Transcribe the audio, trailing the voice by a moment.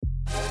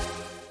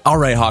All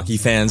right, hockey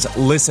fans,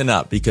 listen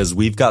up because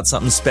we've got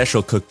something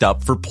special cooked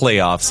up for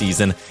playoff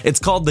season. It's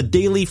called the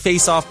Daily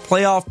Face-Off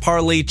Playoff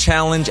Parlay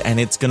Challenge, and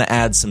it's going to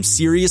add some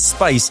serious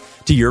spice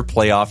to your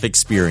playoff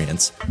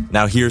experience.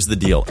 Now, here's the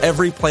deal.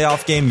 Every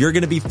playoff game, you're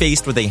going to be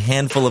faced with a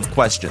handful of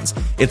questions.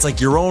 It's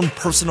like your own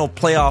personal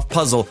playoff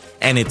puzzle,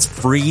 and it's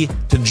free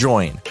to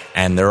join.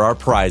 And there are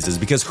prizes,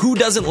 because who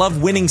doesn't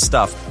love winning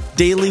stuff?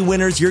 Daily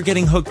winners, you're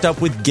getting hooked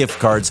up with gift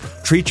cards.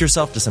 Treat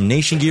yourself to some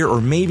Nation gear or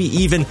maybe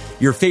even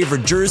your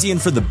favorite jersey.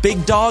 And for the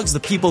big dogs, the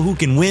people who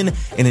can win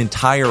an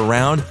entire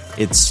round,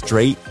 it's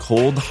straight,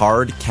 cold,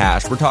 hard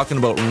cash. We're talking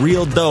about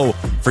real dough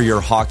for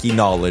your hockey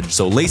knowledge.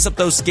 So lace up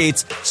those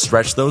skates,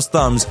 stretch those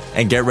thumbs,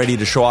 and get ready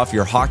to show off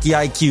your hockey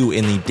IQ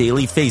in the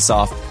Daily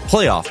Face-Off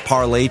Playoff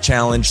Parlay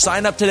Challenge.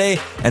 Sign up today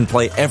and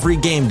play every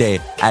game day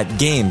at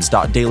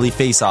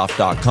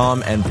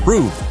games.dailyfaceoff.com and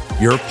prove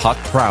your puck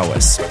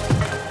prowess.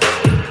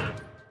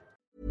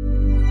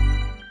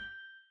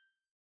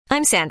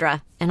 I'm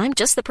Sandra, and I'm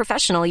just the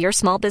professional your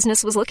small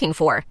business was looking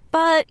for.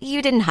 But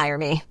you didn't hire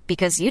me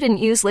because you didn't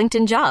use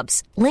LinkedIn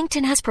Jobs.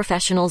 LinkedIn has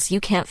professionals you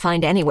can't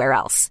find anywhere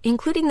else,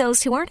 including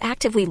those who aren't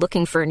actively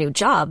looking for a new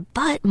job,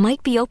 but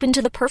might be open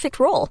to the perfect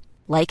role,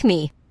 like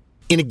me.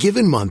 In a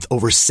given month,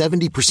 over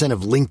 70%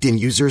 of LinkedIn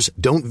users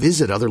don't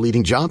visit other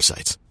leading job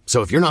sites.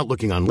 So if you're not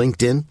looking on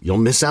LinkedIn, you'll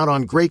miss out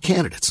on great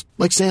candidates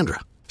like Sandra.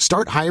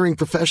 Start hiring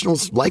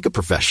professionals like a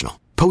professional.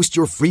 Post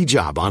your free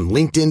job on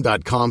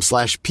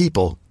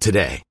linkedin.com/people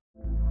today.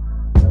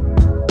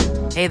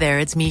 Hey there,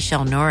 it's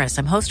Michelle Norris.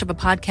 I'm host of a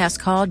podcast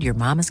called Your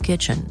Mama's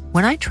Kitchen.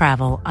 When I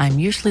travel, I'm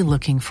usually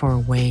looking for a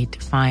way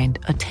to find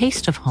a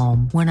taste of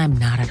home when I'm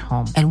not at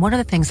home. And one of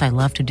the things I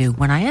love to do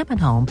when I am at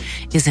home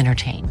is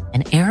entertain.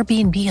 And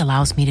Airbnb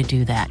allows me to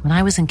do that. When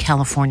I was in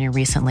California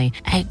recently,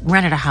 I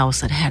rented a house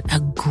that had a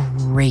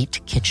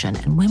great kitchen.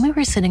 And when we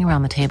were sitting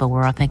around the table, we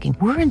were all thinking,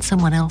 we're in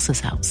someone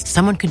else's house.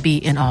 Someone could be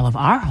in all of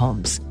our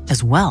homes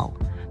as well.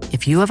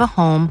 If you have a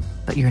home,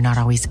 but you're not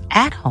always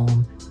at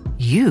home,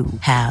 you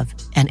have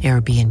an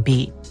Airbnb.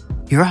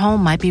 Your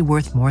home might be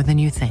worth more than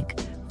you think.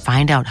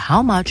 Find out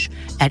how much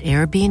at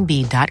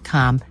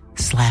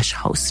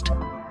airbnb.com/host.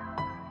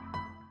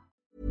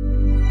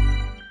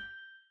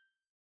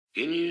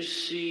 Can you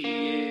see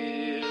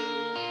it?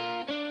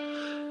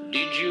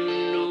 Did you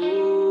notice?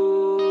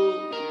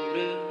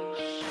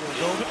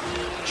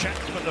 Check,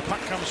 but the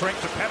puck comes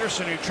right to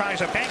Pettersson, who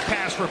tries a bank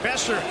pass for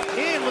Besser.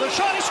 In with a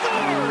shot, he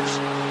scores!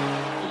 A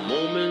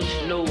moment's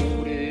notice.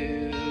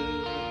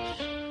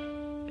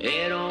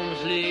 At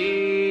arm's length.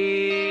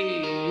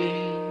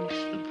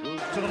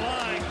 To the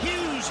line,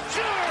 Hughes,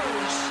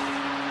 shoots!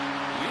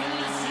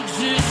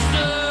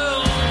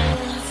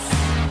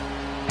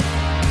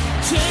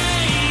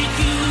 Take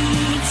you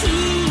to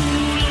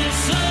the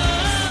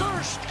sun.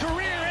 First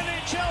career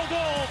NHL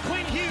goal.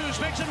 Quinn Hughes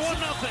makes it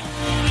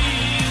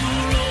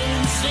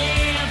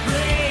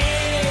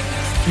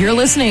 1-0. You're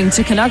listening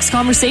to Canucks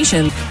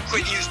Conversation.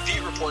 Quinn Hughes,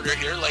 beat reporter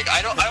here.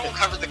 I won't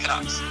cover the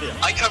Canucks. Yeah.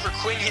 I cover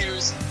Quinn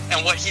Hughes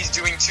and what he's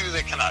doing to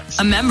the Canucks.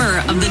 A member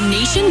of the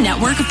Nation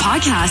Network of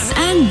Podcasts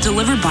and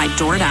delivered by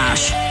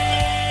DoorDash.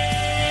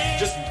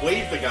 Just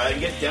wave the guy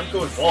and get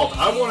Demko involved.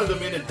 I wanted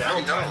them in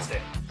Valentine's Day.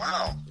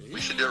 Wow.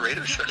 We should do a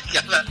radio show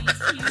together.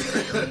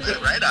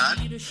 Right on.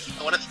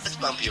 I want to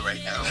fist bump you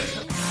right now.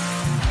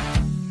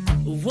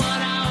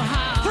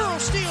 Pearl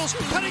steals,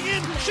 cutting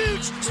in,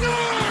 shoots,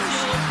 scores!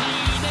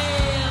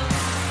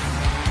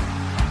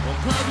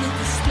 Public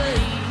display.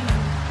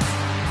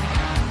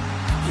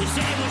 Is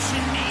that what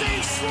you need? They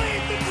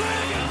slayed the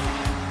dragon!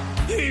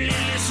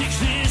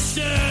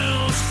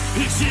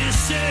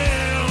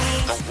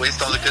 Don't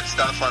waste all the good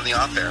stuff on the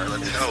off air.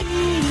 Let's go.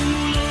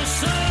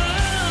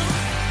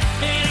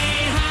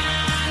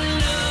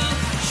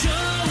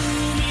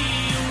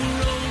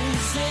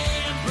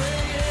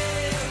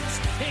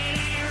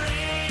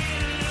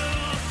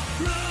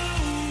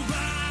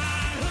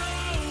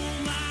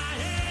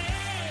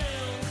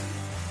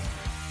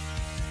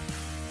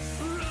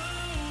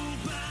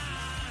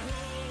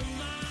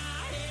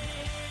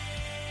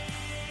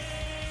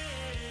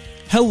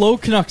 Hello,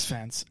 Canucks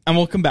fans, and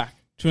welcome back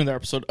to another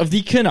episode of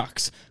the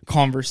Canucks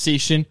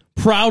Conversation,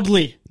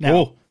 proudly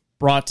now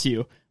brought to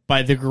you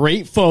by the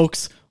great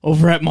folks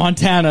over at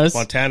Montana's.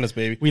 Montana's,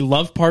 baby. We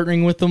loved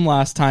partnering with them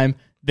last time.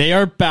 They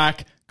are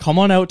back. Come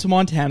on out to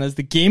Montana's.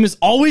 The game is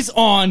always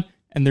on,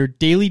 and their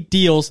daily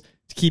deals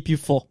to keep you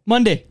full.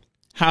 Monday,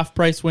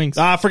 half-price wings.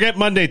 Forget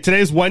Monday.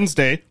 Today's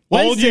Wednesday.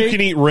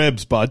 All-you-can-eat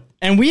ribs, bud.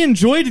 And we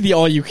enjoyed the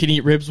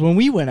all-you-can-eat ribs when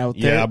we went out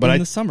there in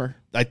the summer.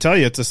 I tell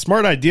you, it's a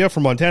smart idea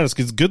for Montana's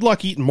because good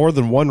luck eating more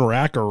than one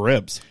rack of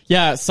ribs.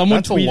 Yeah,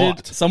 someone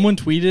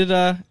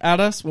tweeted at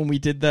us when we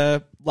did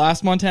the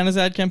last Montana's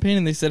ad campaign,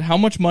 and they said, how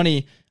much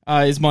money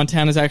is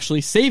Montana's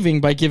actually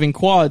saving by giving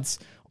quads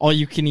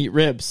all-you-can-eat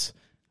ribs?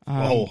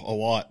 A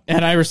lot.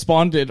 And I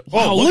responded,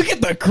 wow, look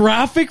at the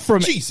graphic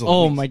from...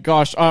 Jeez, my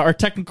gosh. Our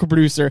technical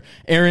producer,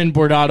 Aaron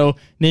Bordato,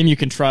 name you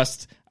can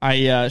trust,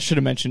 I should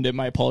have mentioned it.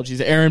 My apologies,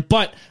 Aaron.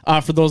 But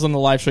for those on the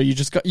live show, you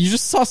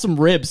just saw some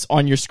ribs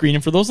on your screen.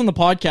 And for those on the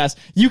podcast,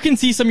 you can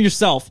see some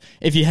yourself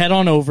if you head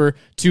on over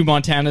to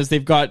Montana's.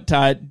 They've got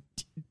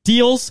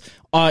deals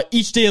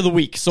each day of the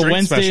week. So drink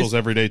Wednesdays, specials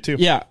every day too.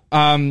 Yeah.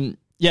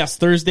 Yes,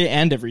 Thursday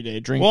and every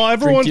day. Well,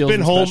 everyone's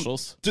been home.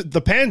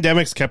 The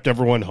pandemic's kept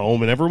everyone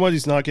home, and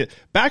everybody's not getting...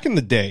 Back in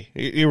the day,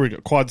 here we go.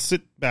 Quad,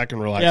 sit back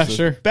and relax. Yeah,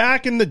 sure.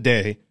 Back in the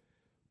day,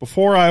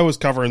 before I was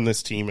covering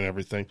this team and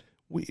everything,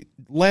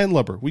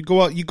 landlubber. We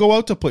go out. You go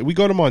out to play. We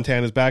go to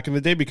Montana's back in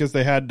the day because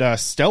they had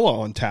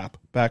Stella on tap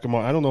back in.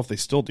 I don't know if they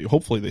still do.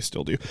 Hopefully, they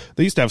still do.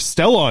 They used to have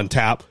Stella on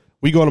tap.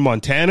 We go to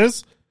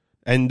Montana's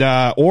and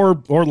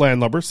or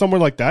landlubber, somewhere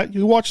like that.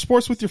 You watch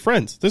sports with your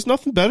friends. There's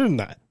nothing better than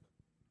that.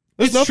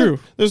 True.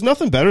 There's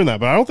nothing better than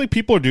that, but I don't think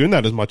people are doing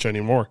that as much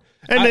anymore.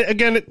 And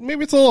again,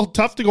 maybe it's a little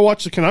tough to go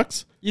watch the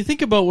Canucks. You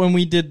think about when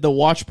we did the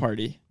watch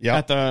party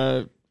Yep.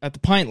 at the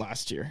Pint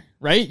last year,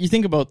 right? You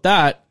think about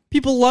that.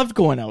 People loved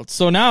going out.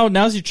 So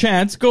now's your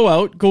chance. Go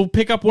out. Go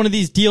pick up one of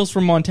these deals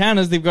from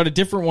Montana's. They've got a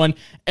different one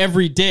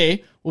every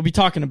day. We'll be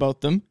talking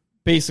about them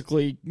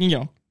basically,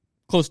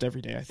 close to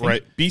every day, I think.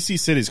 Right. BC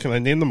cities. Can I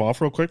name them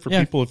off real quick for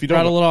people if you don't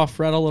rattle it off.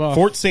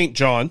 Fort St.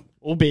 John.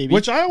 Oh, baby.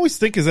 Which I always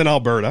think is in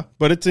Alberta,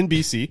 but it's in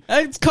BC.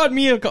 It's caught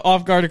me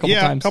off guard a couple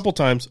times. Yeah, a couple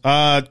times.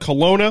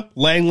 Kelowna,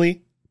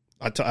 Langley.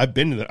 I've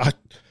been to that.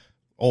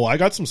 I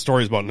got some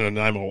stories about the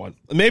Nanaimo one.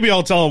 Maybe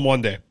I'll tell them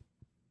one day.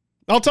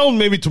 I'll tell them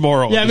maybe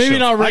tomorrow. Yeah, maybe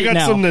not right now. I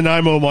got some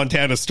Nanaimo,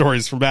 Montana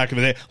stories from back in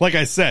the day. Like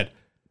I said,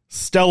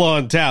 Stella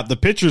on tap. The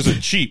pictures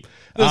are cheap.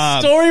 The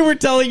story we're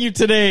telling you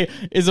today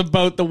is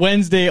about the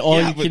Wednesday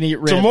all-you-can-eat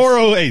ribs.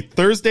 Tomorrow,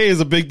 Thursday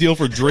is a big deal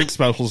for drink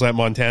specials at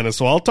Montana,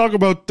 so I'll talk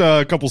about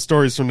a couple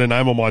stories from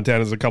Nanaimo,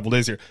 Montana in a couple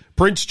days here.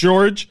 Prince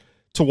George,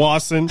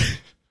 Tawasin,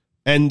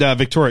 and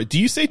Victoria. Do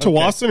you say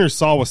Tawasin or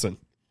Sawasin?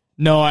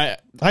 No, I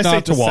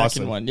say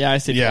Tawasin. One. Yeah, I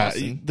say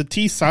Tawasin. The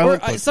T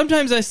silent.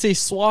 Sometimes I say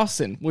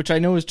Swasin, which I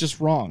know is just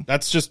wrong.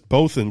 That's just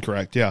both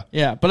incorrect, yeah.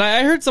 Yeah, but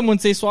I heard someone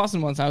say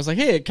Swasin once, and I was like,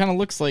 hey, it kind of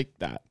looks like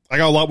that. I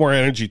got a lot more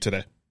energy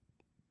today.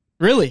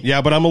 Really?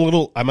 Yeah, but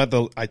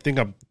I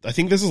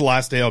think this is the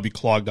last day I'll be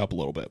clogged up a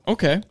little bit.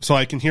 Okay. So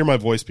I can hear my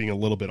voice being a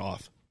little bit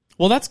off.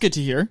 Well, that's good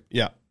to hear.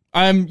 Yeah.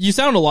 You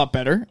sound a lot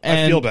better. And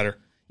I feel better.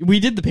 We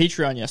did the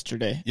Patreon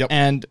yesterday. Yep.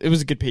 And it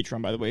was a good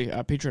Patreon, by the way.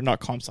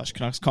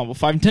 Patreon.com/Canucks Combo.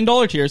 $5 and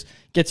 $10 tiers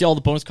gets you all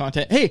the bonus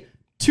content. Hey,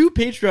 2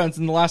 Patreons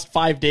in the last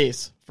 5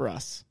 days for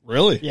us.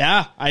 Really?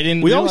 Yeah. I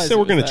didn't We always say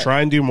we're going to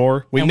try and do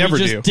more. We never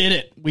do. We just did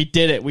it. We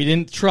did it. We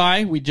didn't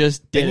try. We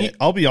just did it.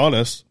 I'll be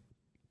honest.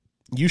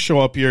 You show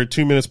up here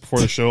 2 minutes before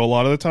the show a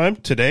lot of the time.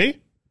 Today,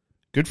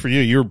 good for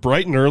you. You were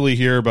bright and early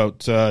here,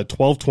 about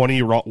 12:20.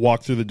 You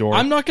walked through the door.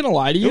 I'm not going to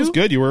lie to you. It was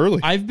good. You were early.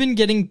 I've been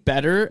getting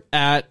better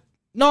at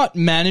not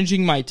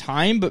managing my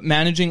time, but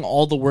managing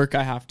all the work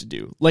I have to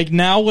do. Like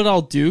now what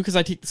I'll do, because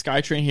I take the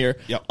SkyTrain here,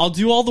 I'll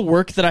do all the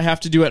work that I have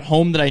to do at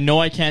home that I know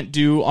I can't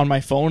do on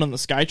my phone on the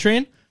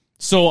SkyTrain.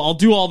 So I'll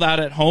do all that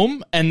at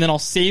home, and then I'll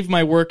save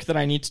my work that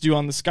I need to do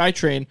on the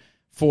SkyTrain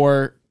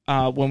for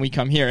when we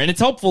come here. And it's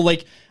helpful.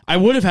 Like, I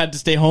would have had to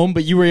stay home,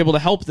 but you were able to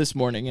help this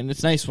morning, and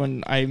it's nice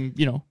when I'm,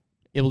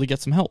 able to get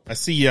some help. I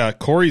see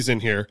Corey's in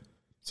here.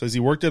 Says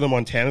he worked at the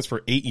Montana's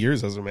for 8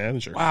 years as a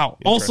manager. Wow.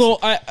 Also,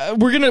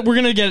 we're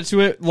gonna get to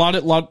it.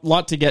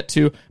 Lot to get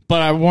to,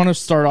 but I want to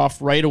start off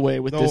right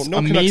away with this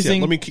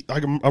amazing.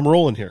 I'm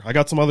rolling here. I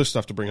got some other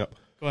stuff to bring up.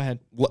 Go ahead.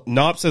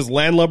 Nop says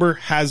Landlubber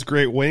has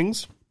great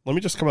wings. Let me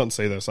just come out and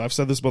say this. I've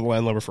said this about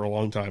Landlubber for a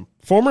long time.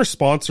 Former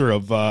sponsor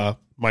of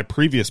my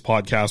previous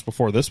podcast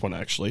before this one,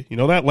 actually. You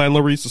know that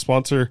Landlubber used to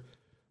sponsor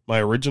my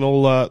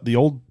original the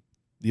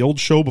old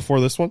show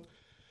before this one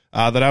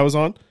that I was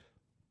on.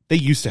 They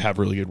used to have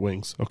really good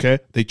wings, okay?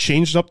 They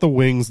changed up the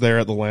wings there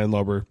at the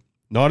Landlubber.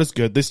 Not as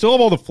good. They still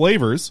have all the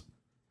flavors,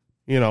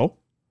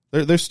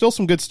 There's still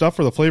some good stuff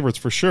for the flavors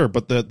for sure,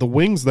 but the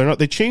wings, they're not.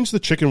 They changed the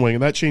chicken wing,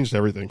 and that changed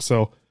everything.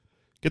 So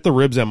get the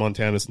ribs at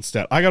Montana's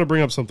instead. I got to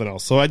bring up something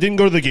else. So I didn't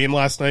go to the game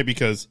last night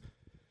because,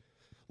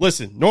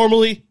 listen,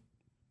 normally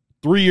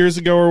 3 years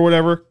ago or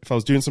whatever, if I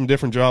was doing some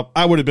different job,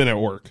 I would have been at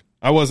work.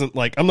 I wasn't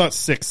I'm not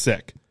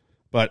sick,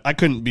 but I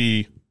couldn't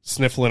be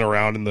sniffling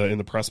around in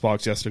the press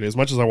box yesterday as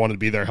much as I wanted to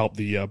be there, help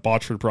the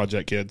Botchford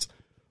Project kids.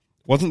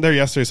 Wasn't there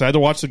yesterday, so I had to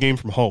watch the game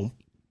from home.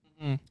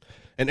 Mm-hmm.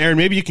 And Aaron,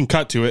 maybe you can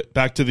cut to it,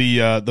 back to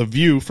the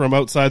view from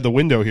outside the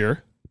window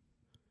here.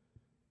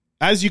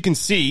 As you can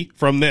see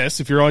from this,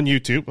 if you're on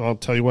YouTube, I'll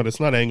tell you what,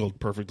 it's not angled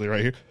perfectly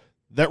right here.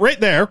 That right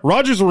there,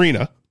 Rogers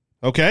Arena,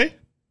 okay?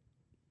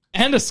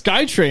 And a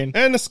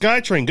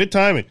SkyTrain. Good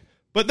timing.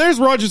 But there's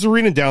Rogers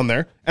Arena down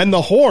there, and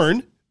the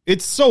horn,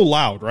 it's so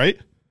loud, right?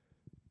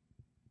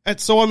 And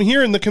so I'm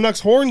hearing the Canucks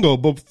horn go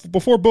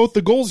before both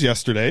the goals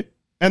yesterday.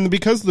 And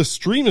because the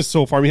stream is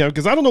so far behind,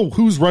 because I don't know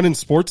who's running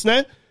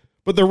Sportsnet,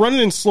 but they're running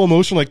in slow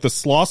motion like the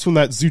sloths from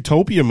that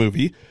Zootopia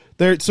movie.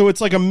 So it's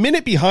like a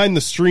minute behind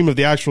the stream of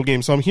the actual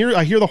game. So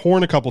I hear the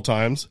horn a couple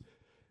times.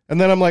 And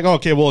then I'm like, oh,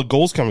 okay, well, a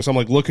goal's coming. So I'm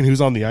like looking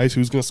who's on the ice,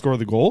 who's going to score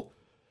the goal.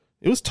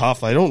 It was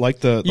tough. I don't like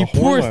the you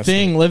horn. Poor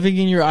thing, living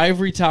in your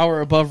ivory tower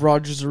above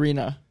Rogers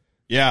Arena.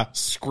 Yeah,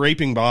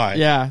 scraping by.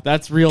 Yeah,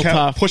 that's real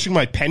tough. Pushing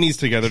my pennies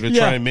together to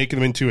try and make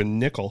them into a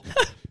nickel.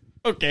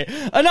 Okay,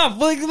 enough.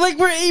 Like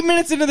we're 8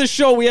 minutes into the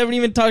show. We haven't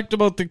even talked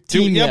about the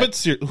team yet. But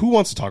who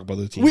wants to talk about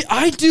the team?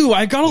 I do.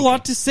 I got a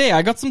lot to say.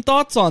 I got some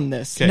thoughts on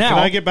this. Okay, now, can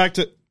I get back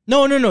to...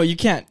 No, you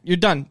can't. You're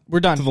done. We're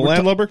done. To the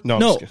landlubber?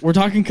 No, we're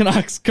talking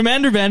Canucks.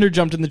 Commander Vander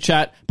jumped in the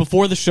chat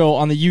before the show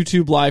on the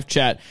YouTube live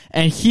chat,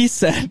 and he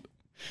said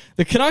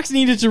the Canucks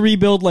needed to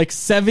rebuild like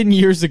 7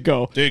 years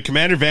ago. Dude,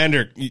 Commander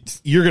Vander,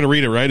 you're going to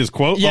read it, right? His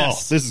quote?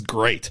 Yes. Oh, this is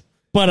great.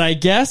 But I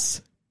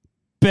guess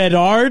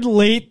Bedard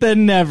late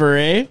than never,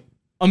 eh?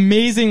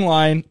 Amazing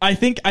line. I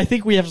think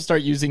we have to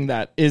start using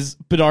that. Is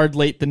Bedard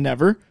late than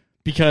never?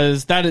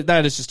 Because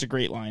that is just a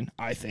great line,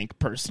 I think,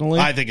 personally.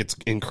 I think it's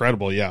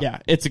incredible, yeah. Yeah,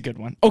 it's a good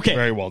one. Okay.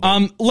 Very well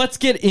done. Let's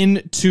get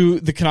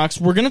into the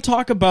Canucks. We're going to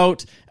talk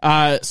about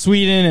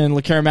Sweden and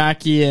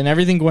Lekaramäki and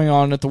everything going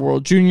on at the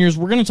World Juniors.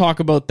 We're going to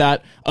talk about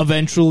that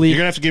eventually. You're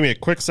going to have to give me a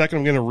quick second.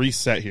 I'm going to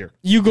reset here.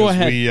 You go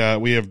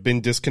ahead. We have been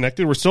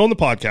disconnected. We're still on the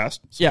podcast.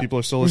 So people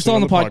are still listening. We're still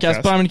on the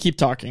podcast, but I'm going to keep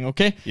talking,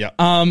 okay?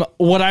 Yeah.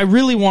 What I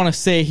really want to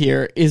say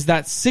here is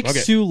that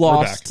 6-2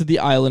 loss to the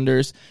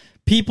Islanders.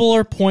 People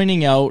are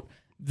pointing out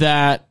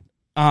that,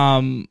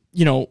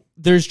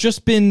 there's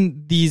just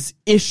been these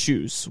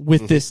issues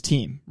with this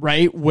team,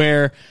 right?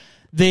 Where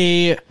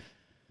they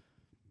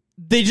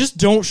just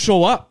don't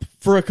show up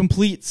for a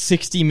complete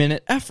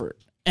 60-minute effort.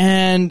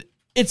 And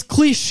it's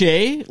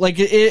cliche. Like,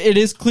 it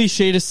is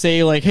cliche to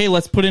say, like, hey,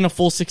 let's put in a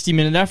full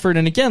 60-minute effort.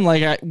 And again,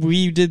 like,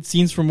 we did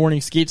scenes from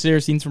morning skates there,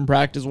 scenes from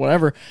practice,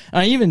 whatever.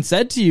 And I even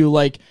said to you,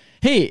 like,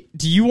 hey,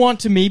 do you want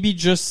to maybe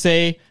just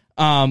say,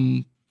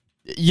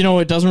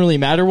 it doesn't really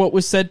matter what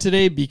was said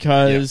today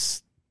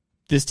because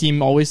this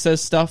team always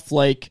says stuff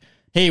like,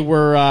 hey,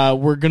 we're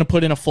going to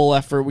put in a full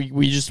effort.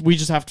 We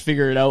just have to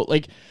figure it out.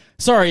 Like,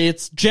 sorry,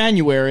 it's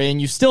January and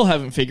you still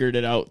haven't figured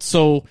it out.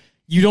 So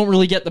you don't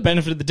really get the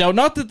benefit of the doubt.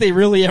 Not that they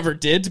really ever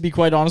did, to be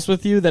quite honest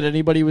with you, that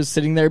anybody was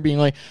sitting there being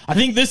like, I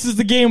think this is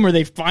the game where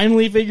they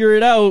finally figure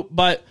it out.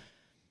 But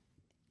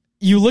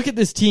you look at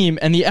this team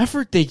and the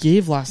effort they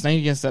gave last night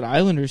against that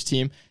Islanders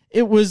team,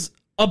 it was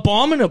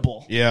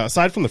abominable. Yeah,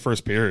 aside from the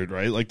first period,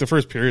 right? Like, the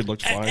first period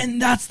looked fine. And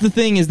that's the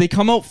thing, is they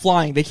come out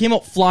flying. They came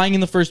out flying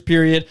in the first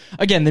period.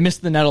 Again, they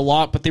missed the net a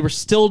lot, but they were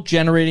still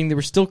generating. They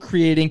were still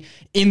creating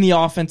in the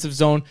offensive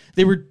zone.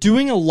 They were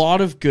doing a lot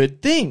of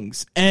good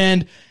things.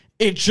 And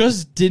it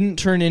just didn't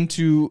turn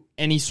into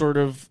any sort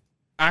of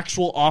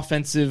actual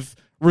offensive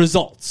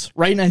results,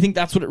 right? And I think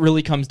that's what it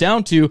really comes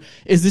down to,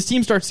 is this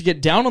team starts to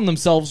get down on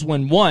themselves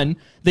when, one,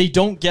 they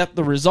don't get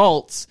the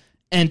results,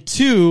 and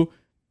two,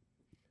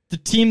 the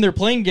team they're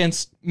playing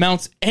against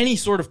mounts any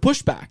sort of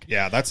pushback.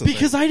 Yeah, that's the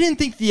because thing. I didn't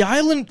think the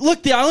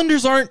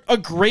Islanders aren't a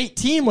great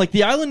team. Like,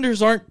 the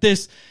Islanders aren't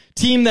this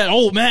team that,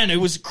 oh man, it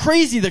was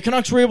crazy. The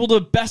Canucks were able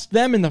to best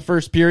them in the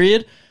first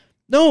period.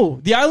 No,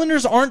 the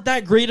Islanders aren't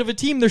that great of a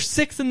team. They're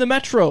 6th in the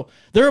Metro.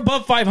 They're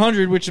above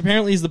 500, which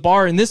apparently is the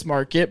bar in this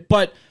market,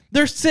 but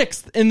they're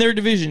 6th in their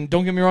division.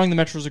 Don't get me wrong, the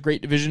Metro's a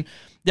great division.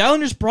 The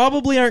Islanders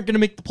probably aren't going to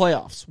make the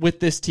playoffs with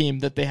this team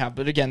that they have.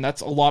 But again,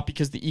 that's a lot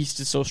because the East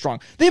is so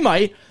strong. They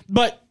might,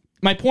 but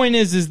my point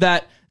is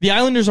that the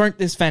Islanders aren't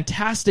this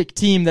fantastic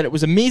team that it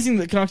was amazing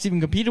that the Canucks even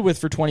competed with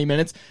for 20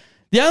 minutes.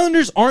 The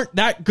Islanders aren't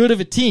that good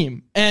of a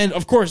team. And,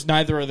 of course,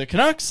 neither are the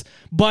Canucks.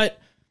 But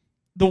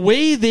the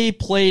way they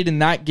played in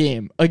that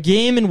game, a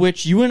game in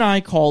which you and I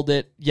called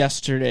it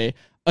yesterday,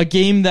 a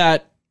game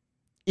that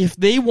if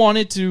they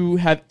wanted to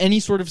have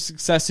any sort of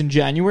success in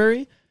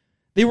January,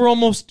 they were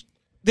almost...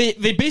 They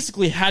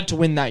basically had to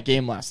win that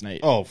game last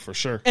night. Oh, for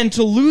sure. And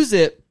to lose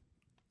it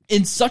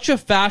in such a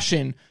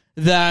fashion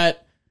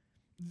that...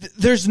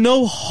 there's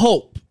no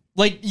hope.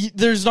 Like,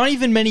 there's not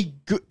even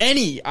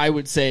any, I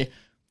would say,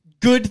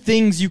 good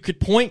things you could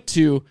point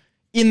to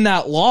in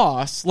that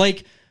loss.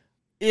 Like,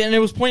 and it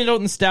was pointed out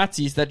in the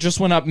statsies that just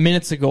went up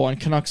minutes ago on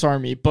Canucks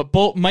Army, but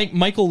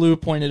Michael Liu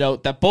pointed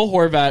out that Bo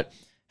Horvat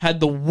had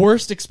the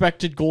worst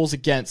expected goals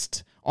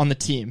against on the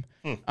team,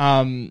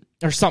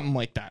 or something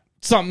like that.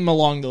 Something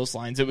along those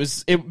lines.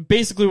 It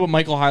basically what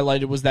Michael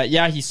highlighted was that,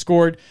 yeah, he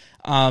scored,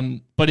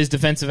 but his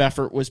defensive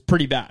effort was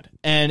pretty bad.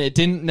 And it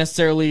didn't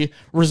necessarily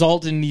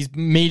result in these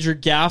major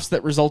gaffes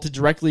that resulted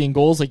directly in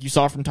goals like you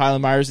saw from Tyler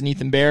Myers and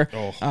Ethan Bear.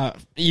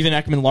 Even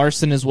Ekman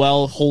Larson as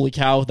well. Holy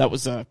cow, that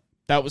was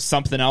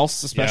something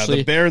else, especially.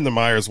 Yeah, the Bear and the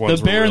Myers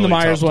ones The Bear and the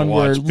Myers one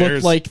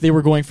looked like they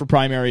were going for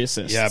primary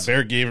assists. Yeah,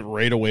 Bear gave it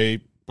right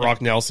away.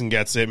 Brock Nelson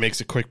gets it,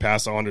 makes a quick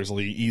pass to Anders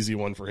Lee. Easy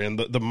one for him.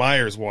 The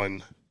Myers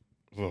one...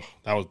 ugh,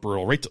 that was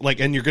brutal, right?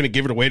 And you're going to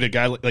give it away to a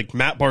guy like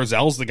Matt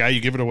Barzal's the guy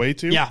you give it away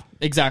to. Yeah,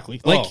 exactly.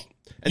 Like,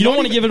 you don't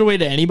want to give it away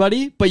to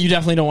anybody, but you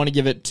definitely don't want to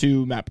give it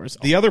to Matt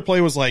Barzal. The other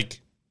play was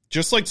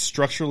just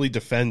structurally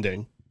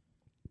defending.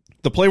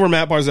 The play where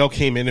Matt Barzal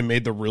came in and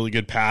made the really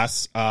good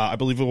pass, I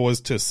believe it was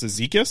to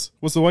Cizikas,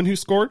 was the one who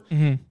scored.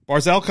 Mm-hmm.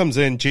 Barzal comes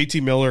in,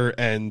 JT Miller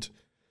and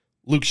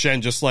Luke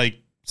Shen just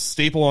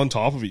staple on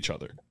top of each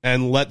other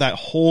and let that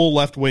whole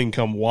left wing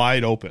come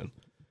wide open.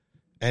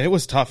 And it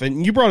was tough.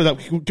 And you brought it up.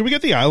 Can we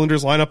get the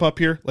Islanders lineup up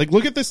here?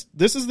 Look at this.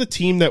 This is the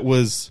team that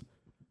was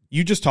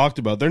you just talked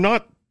about. They're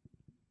not,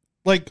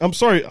 like, I'm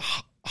sorry,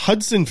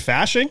 Hudson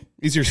Fasching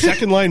is your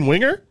second line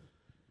winger?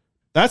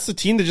 That's the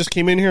team that just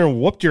came in here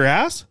and whooped your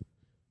ass?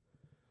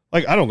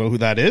 Like, I don't know who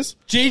that is.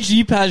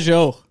 JG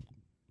Pajot.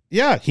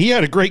 Yeah, he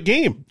had a great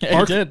game. Yeah,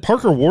 he did.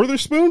 Parker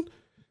Wotherspoon?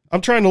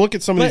 I'm trying to look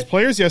at some of these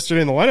players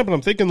yesterday in the lineup, and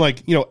I'm thinking,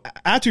 like, you know,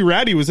 Atu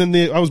Ratty was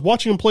I was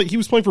watching him play. He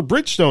was playing for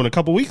Bridgestone a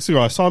couple weeks ago.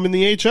 I saw him in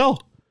the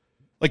AHL.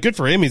 Like, good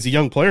for him. He's a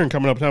young player and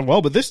coming up and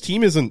well, but this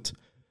team isn't.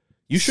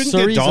 You shouldn't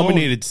get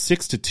dominated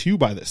 6-2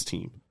 by this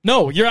team.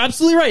 No, you're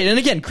absolutely right. And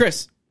again,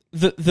 Chris,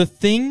 the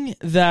thing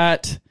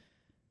that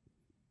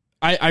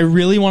I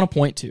really want to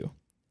point to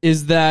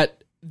is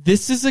that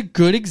this is a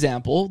good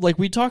example, like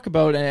we talk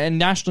about, and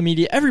national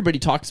media, everybody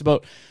talks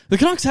about, the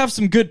Canucks have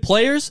some good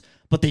players,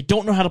 but they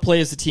don't know how to play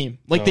as a team.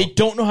 Like, they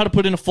don't know how to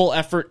put in a full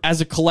effort as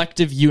a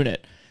collective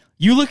unit.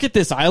 You look at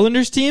this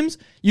Islanders teams,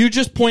 you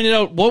just pointed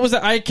out, what was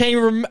it? I can't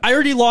even remember. I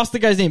already lost the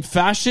guy's name.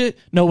 Fashit?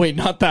 No, wait,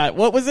 not that.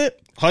 What was it?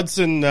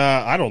 Hudson,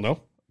 I don't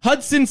know.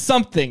 Hudson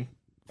something.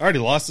 I already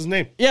lost his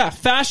name. Yeah,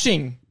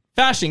 Fasching.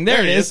 There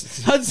it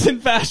is.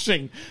 Hudson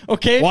Fasching.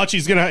 Okay. Watch,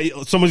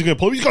 someone's gonna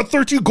pull. He's got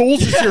 13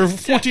 goals this year,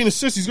 14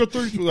 assists. He's got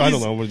 30. I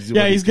don't know what he's doing.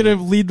 Yeah, he's gonna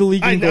lead the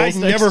league in goals. I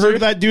never heard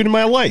of that dude in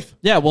my life.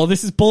 Yeah, well,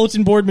 this is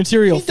bulletin board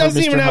material. He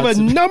doesn't even have a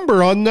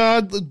number on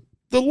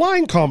the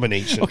line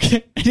combination.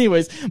 Okay.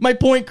 Anyways, my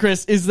point,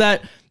 Chris, is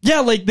that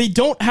like, they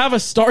don't have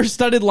a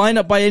star-studded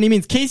lineup by any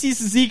means. Casey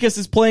Cizikas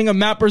is playing a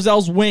Matt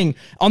Barzal's wing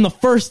on the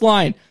first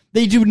line.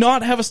 They do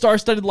not have a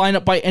star-studded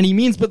lineup by any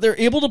means, but they're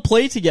able to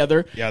play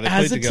together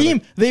as a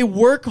team. They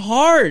work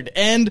hard.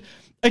 And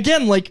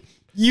again, like,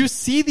 you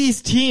see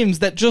these teams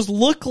that just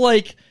look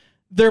like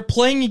they're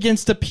playing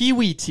against a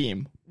peewee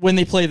team when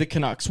they play the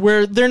Canucks,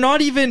 where they're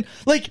not even,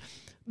 like,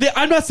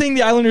 I'm not saying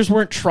the Islanders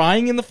weren't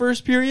trying in the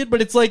first period, but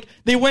it's like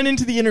they went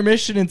into the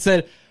intermission and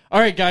said, all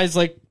right, guys,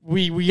 like,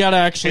 we got to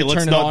actually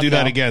turn it on. Let's not do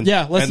that again.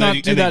 Yeah, let's not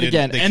do that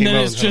again. And then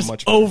it's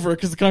just over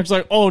because the Canucks are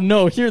like, oh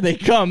no, here they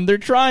come. They're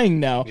trying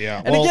now.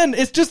 Yeah. And again,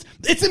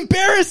 it's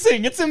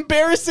embarrassing. It's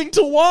embarrassing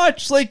to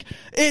watch. Like,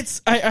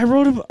 I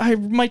wrote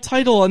my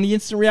title on the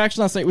instant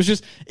reaction last night was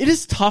just, it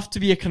is tough to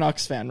be a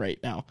Canucks fan right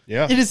now.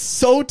 Yeah. It is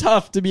so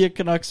tough to be a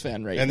Canucks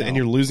fan right now. And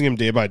you're losing them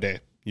day by day.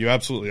 You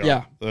absolutely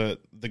are. Yeah.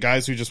 The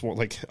guys who just want,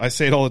 like, I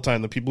say it all the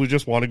time, the people who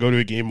just want to go to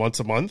a game once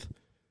a month.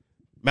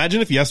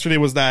 Imagine if yesterday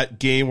was that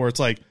game where it's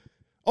like,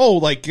 oh,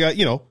 like,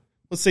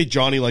 let's say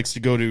Johnny likes to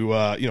go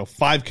to,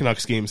 5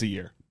 Canucks games a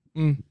year.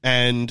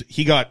 And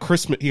he got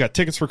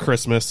tickets for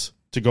Christmas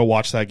to go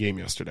watch that game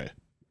yesterday.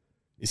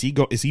 Is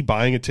he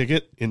buying a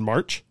ticket in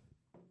March?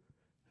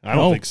 I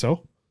don't think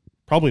so.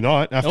 Probably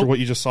not after what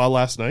you just saw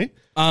last night.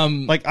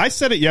 Like I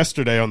said it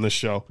yesterday on this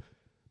show,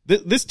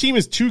 this team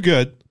is too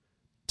good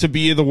to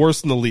be the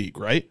worst in the league,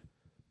 right?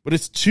 But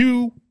it's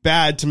too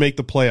bad to make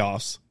the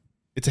playoffs.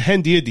 It's a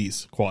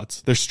Hendiadis,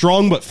 Quads. They're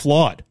strong but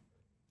flawed.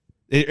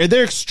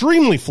 They're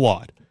extremely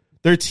flawed.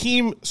 Their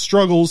team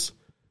struggles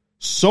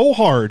so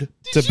hard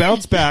to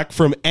bounce back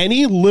from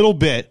any little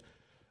bit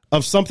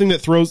of something that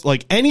throws,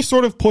 like, any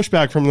sort of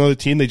pushback from another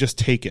team. They just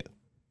take it.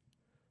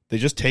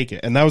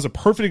 And that was a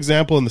perfect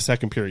example in the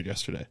second period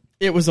yesterday.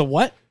 It was a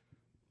what?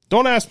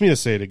 Don't ask me to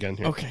say it again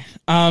here. Okay.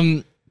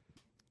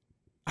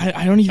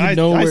 I don't even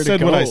know where to go. I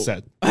said what I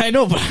said. I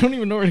know, but I don't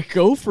even know where to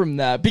go from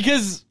that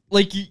because,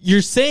 like,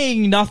 you're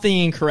saying nothing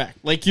incorrect.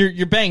 Like,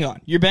 you're bang on.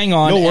 You're bang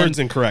on. No words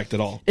incorrect at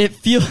all. It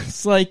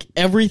feels like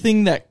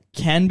everything that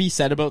can be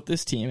said about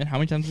this team, and how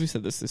many times have we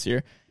said this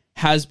year,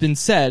 has been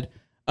said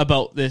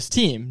about this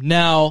team.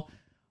 Now,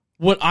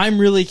 what I'm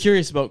really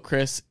curious about,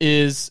 Chris,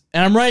 is,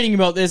 and I'm writing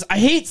about this, I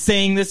hate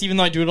saying this even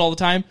though I do it all the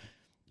time.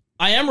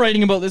 I am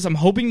writing about this. I'm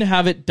hoping to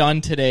have it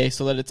done today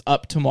so that it's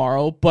up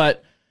tomorrow,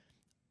 but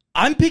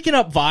I'm picking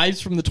up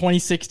vibes from the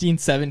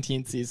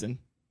 2016-17 season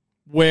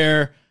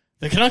where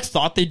the Canucks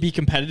thought they'd be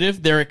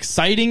competitive. They're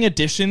exciting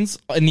additions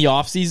in the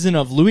offseason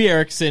of Louis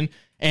Eriksson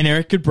and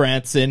Eric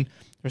Goodbranson.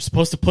 They're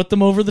supposed to put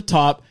them over the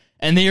top,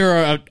 and they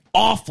are an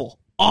awful,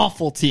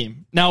 awful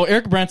team. Now,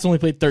 Eric Goodbranson only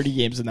played 30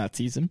 games in that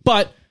season,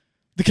 but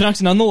the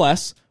Canucks,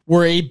 nonetheless,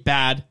 were a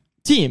bad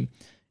team.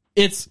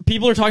 It's,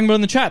 people are talking about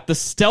in the chat, the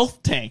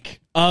stealth tank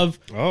of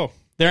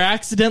they're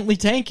accidentally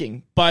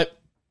tanking, but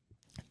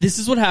this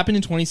is what happened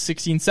in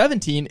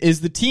 2016-17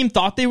 is the team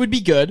thought they would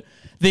be good.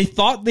 They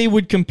thought they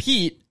would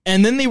compete,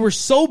 and then they were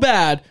so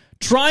bad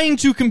trying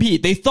to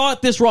compete. They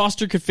thought this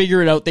roster could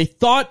figure it out. They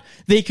thought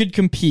they could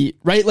compete,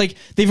 right? Like,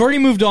 they've already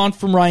moved on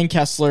from Ryan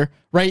Kessler,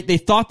 right? They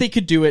thought they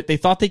could do it. They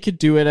thought they could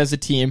do it as a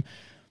team.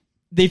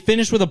 They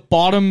finished with a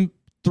bottom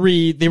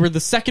 3. They were the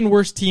second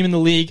worst team in the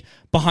league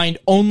behind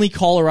only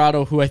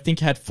Colorado, who I think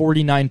had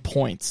 49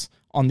 points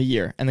on the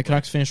year. And the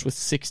Canucks finished with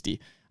 60.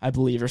 I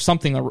believe, or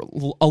something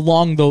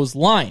along those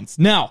lines.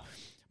 Now,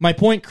 my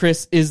point,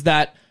 Chris, is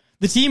that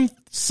the team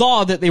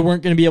saw that they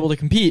weren't going to be able to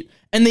compete,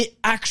 and they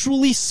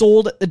actually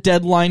sold at the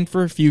deadline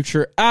for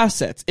future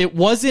assets. It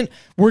wasn't,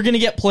 we're going to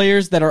get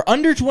players that are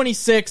under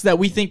 26 that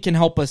we think can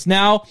help us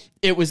now.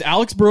 It was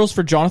Alex Burrows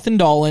for Jonathan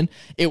Dahlen.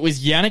 It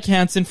was Yannick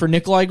Hansen for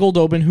Nikolai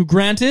Goldobin, who,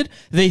 granted,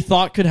 they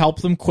thought could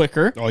help them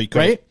quicker. Oh, he could.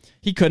 Right?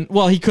 He couldn't.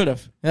 Well, he could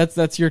have.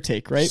 That's your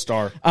take, right?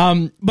 Star.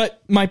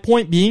 But my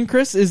point being,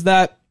 Chris, is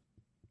that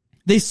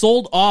they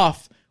sold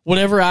off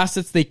whatever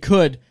assets they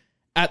could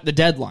at the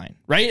deadline,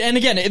 right? And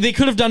again, they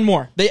could have done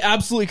more. They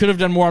absolutely could have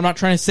done more. I'm not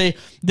trying to say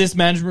this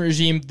management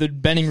regime, the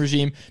Benning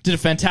regime, did a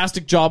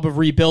fantastic job of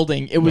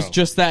rebuilding. It was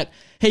just that,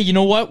 hey, you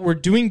know what? We're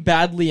doing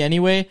badly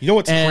anyway. You know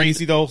what's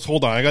crazy, though?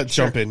 Hold on. I got to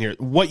jump in here.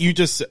 What you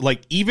just said,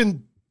 like,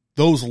 even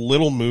those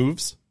little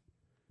moves,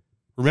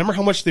 remember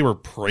how much they were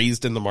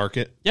praised in the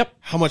market? Yep.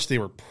 How much they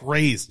were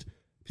praised.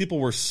 People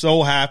were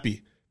so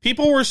happy.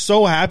 People were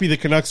so happy the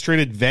Canucks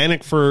traded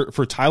Vanek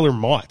for Tyler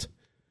Mott.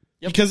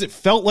 Yep. Because it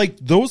felt like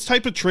those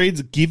type of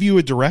trades give you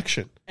a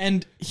direction.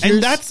 And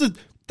that's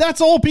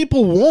all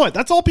people want.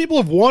 That's all people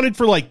have wanted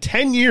for like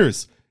 10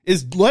 years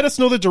is let us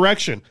know the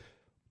direction.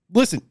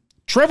 Listen,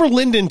 Trevor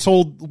Linden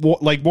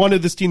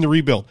wanted this team to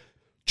rebuild.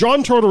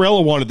 John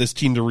Tortorella wanted this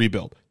team to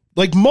rebuild.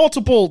 Like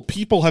multiple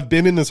people have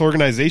been in this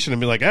organization and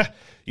be like,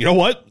 you know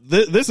what?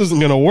 This isn't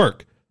going to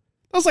work.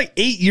 That was like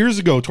 8 years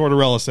ago,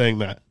 Tortorella saying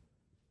that.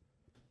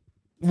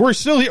 We're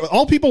still here.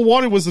 All people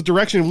wanted was the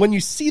direction. When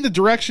you see the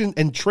direction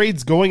and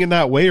trades going in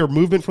that way or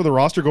movement for the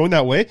roster going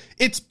that way,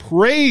 it's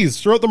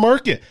praised throughout the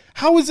market.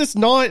 How is this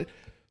not?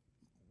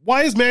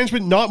 Why is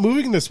management not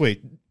moving this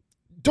way?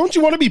 Don't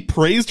you want to be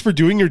praised for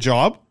doing your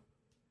job?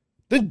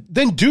 Then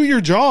do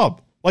your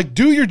job. Like,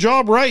 do your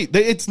job right.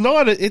 It's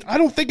not. I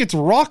don't think it's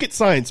rocket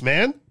science,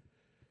 man.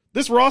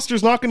 This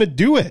roster's not going to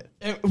do it.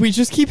 We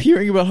just keep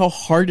hearing about how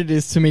hard it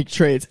is to make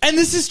trades. And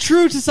this is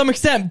true to some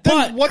extent.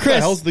 But what Chris, the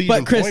hell's the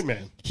point,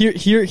 man?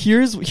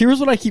 Here's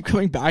what I keep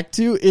coming back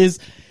to is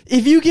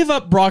if you give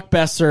up Brock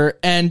Besser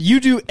and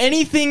you do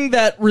anything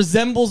that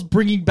resembles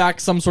bringing back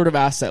some sort of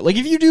asset, like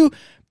if you do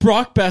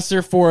Brock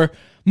Besser for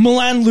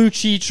Milan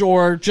Lucic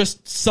or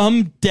just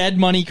some dead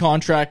money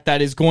contract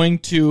that is going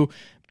to,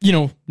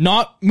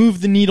 not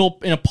move the needle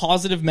in a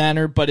positive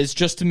manner, but is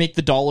just to make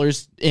the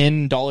dollars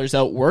in, dollars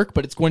out work,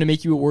 but it's going to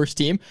make you a worse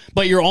team.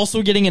 But you're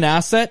also getting an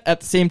asset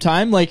at the same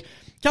time. Like,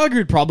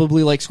 Calgary would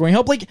probably like scoring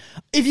help. Like,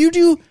 if you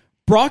do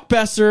Brock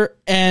Besser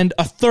and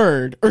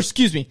Brock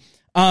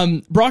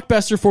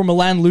Besser for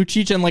Milan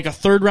Lucic and like a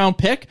 3rd round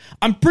pick,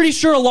 I'm pretty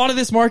sure a lot of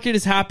this market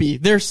is happy.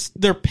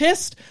 They're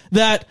pissed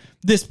that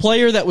this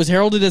player that was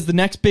heralded as the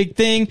next big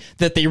thing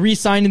that they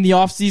re-signed in the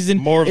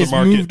offseason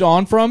moved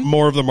on from.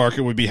 More of the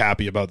market would be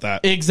happy about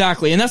that.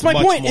 Exactly. And that's my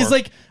point is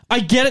like, I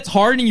get it's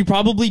hard and you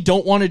probably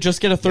don't want to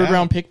just get a 3rd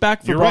round pick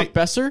back for Brock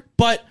Besser,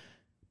 but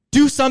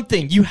do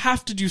something. You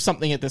have to do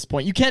something at this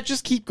point. You can't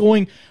just keep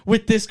going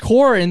with this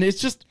core and it's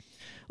just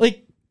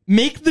like,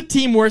 make the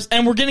team worse.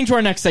 And we're getting to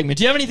our next segment.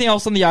 Do you have anything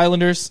else on the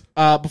Islanders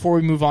before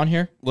we move on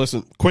here?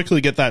 Listen,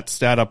 quickly get that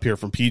stat up here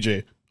from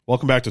PJ.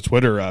 Welcome back to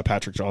Twitter,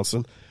 Patrick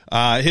Johnson.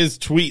 His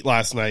tweet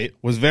last night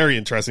was very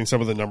interesting. Some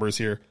of the numbers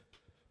here.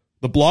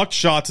 The blocked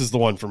shots is the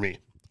one for me.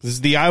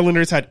 The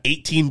Islanders had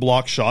 18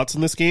 blocked shots in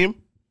this game.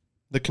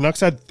 The Canucks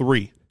had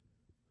 3.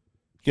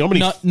 You know how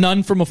many?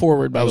 None from a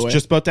forward, by the way. I was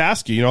just about to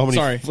ask you. You know how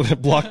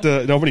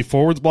many how many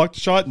forwards blocked a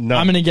shot? None.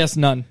 I'm going to guess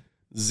none.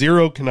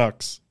 0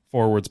 Canucks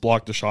forwards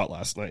blocked a shot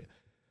last night.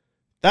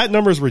 That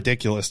number is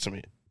ridiculous to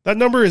me. That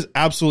number is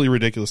absolutely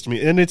ridiculous to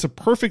me. And it's a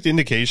perfect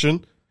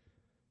indication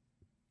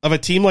of a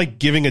team like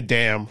giving a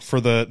damn for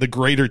the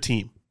greater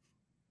team.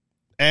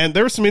 And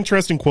there were some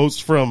interesting quotes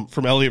from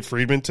Elliot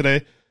Friedman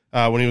today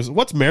when he was,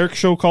 what's Merrick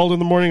show called in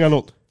the morning?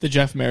 The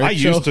Jeff Merrick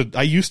show.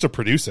 I used to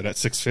produce it at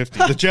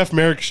 6:50. The Jeff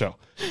Merrick show.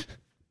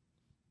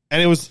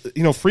 And it was,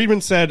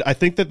 Friedman said, I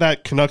think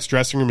that Canucks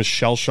dressing room is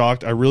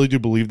shell-shocked. I really do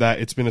believe that.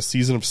 It's been a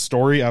season of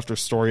story after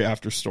story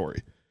after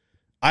story.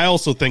 I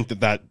also think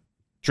that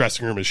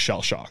dressing room is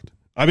shell-shocked.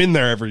 I'm in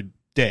there every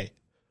day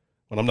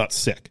when I'm not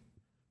sick.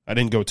 I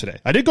didn't go today.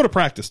 I did go to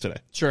practice today.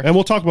 Sure. And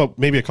we'll talk about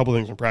maybe a couple of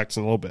things in practice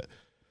in a little bit.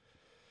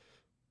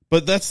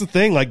 But that's the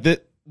thing. Like,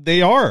 that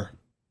they are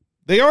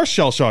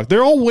shell-shocked.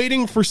 They're all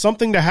waiting for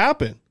something to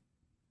happen.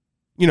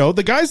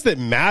 The guys that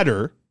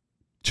matter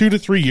 2 to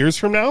 3 years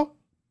from now,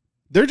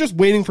 they're just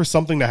waiting for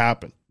something to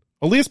happen.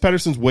 Elias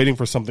Pettersson's waiting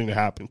for something to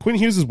happen. Quinn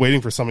Hughes is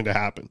waiting for something to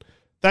happen.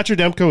 Thatcher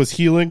Demko is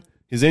healing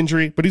his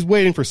injury, but he's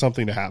waiting for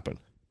something to happen.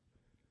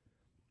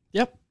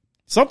 Yep.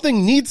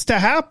 Something needs to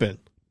happen.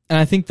 And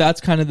I think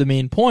that's kind of the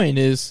main point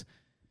is,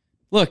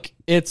 look,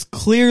 it's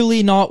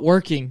clearly not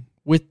working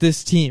with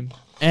this team.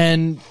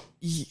 And,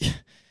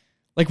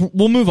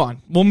 we'll move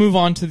on. We'll move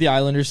on to the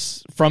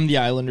Islanders, from the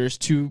Islanders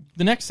to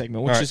the next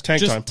segment, which is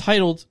just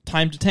titled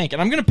Time to Tank.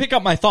 And I'm going to pick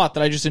up my thought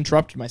that I just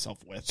interrupted myself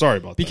with. Sorry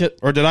about that.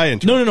 Or did I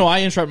interrupt? No,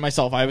 I interrupted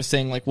myself. I was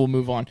saying, we'll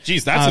move on.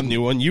 Geez, that's a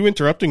new one. You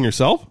interrupting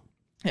yourself?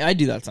 Yeah, I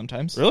do that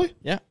sometimes. Really?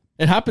 Yeah.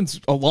 It happens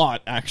a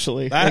lot,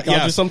 actually.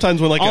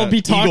 Sometimes when an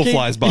eagle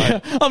flies by.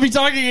 Yeah, I'll be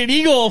talking, an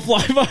eagle will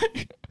fly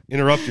by.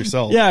 Interrupt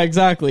yourself. Yeah,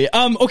 exactly.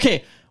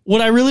 Okay,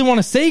 what I really want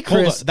to say,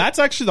 Chris... That's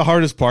actually the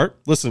hardest part.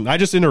 Listen, I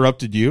just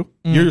interrupted you.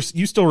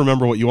 You still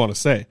remember what you want to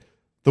say.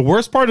 The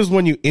worst part is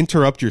when you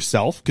interrupt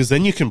yourself, because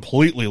then you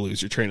completely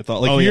lose your train of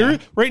thought.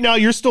 Right now,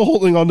 you're still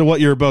holding on to what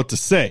you're about to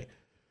say.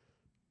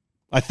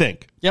 I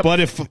think. Yep. But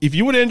if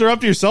you would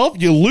interrupt yourself,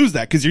 you lose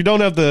that because you don't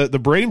have the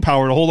brain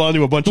power to hold on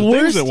to a bunch of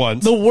things at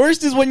once. The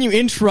worst is when you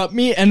interrupt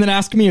me and then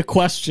ask me a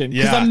question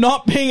because I'm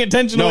not paying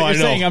attention to what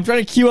you're saying. I'm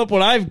trying to queue up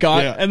what I've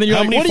got, and then you're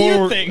what do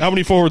you think? How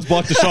many forwards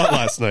blocked the shot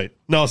last night?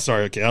 No,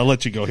 sorry. Okay, I'll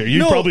let you go here.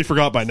 You probably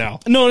forgot by now.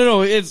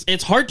 No.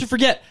 It's hard to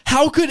forget.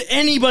 How could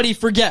anybody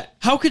forget?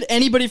 How could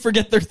anybody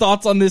forget their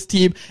thoughts on this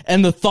team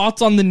and the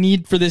thoughts on the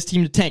need for this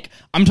team to tank?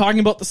 I'm talking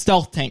about the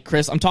stealth tank,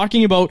 Chris. I'm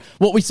talking about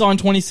what we saw in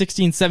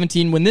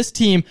 2016-17 when this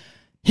team,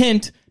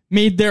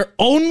 made their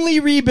only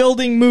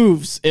rebuilding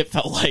moves, it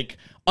felt like,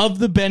 of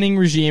the Benning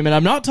regime. And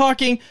I'm not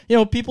talking,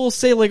 people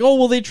say like, oh,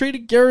 well, they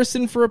traded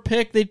Garrison for a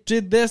pick. They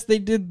did this, they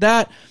did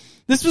that.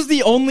 This was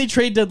the only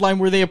trade deadline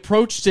where they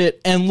approached it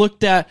and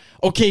looked at,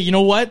 okay, you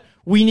know what?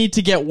 We need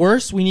to get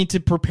worse. We need to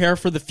prepare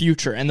for the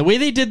future. And the way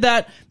they did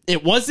that,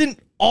 it wasn't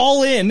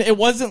all in. It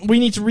wasn't, we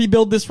need to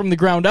rebuild this from the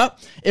ground up.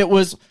 It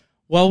was,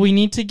 well, we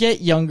need to get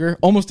younger.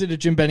 Almost did a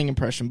Jim Benning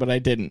impression, but I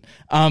didn't.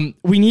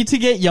 We need to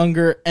get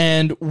younger,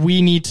 and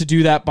we need to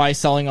do that by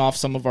selling off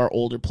some of our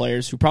older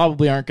players who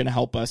probably aren't going to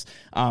help us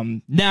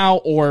now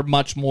or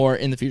much more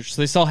in the future.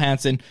 So they sell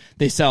Hansen.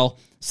 They sell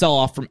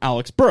off from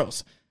Alex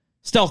Burrows.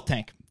 Stealth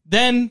tank.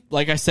 Then,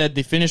 like I said,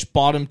 they finished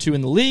bottom 2 in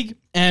the league,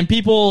 and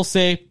people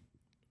say,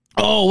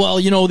 oh,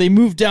 well, they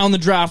moved down the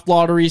draft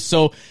lottery,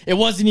 so it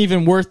wasn't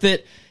even worth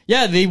it.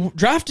 Yeah, they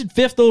drafted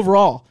 5th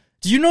overall.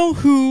 Do you know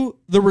who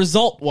the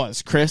result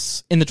was,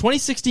 Chris, in the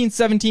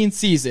 2016-17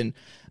 season?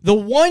 The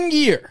 1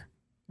 year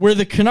where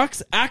the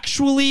Canucks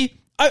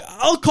actually,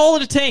 I'll call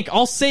it a tank.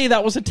 I'll say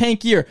that was a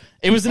tank year.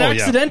 It was an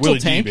accidental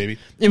tank. Baby.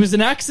 It was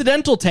an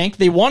accidental tank.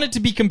 They wanted to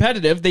be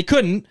competitive. They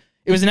couldn't.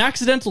 It was an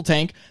accidental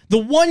tank. The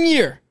 1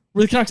 year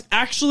where the Canucks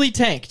actually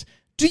tanked.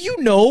 Do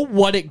you know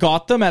what it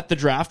got them at the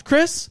draft,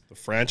 Chris? The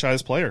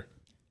franchise player.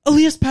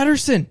 A.S.A.P.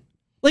 Pettersson.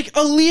 Like,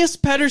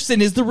 A.S.A.P.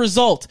 Pettersson is the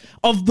result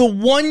of the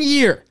 1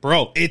 year.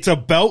 Bro, it's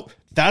about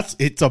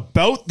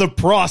the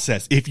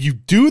process. If you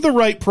do the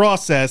right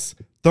process,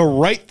 the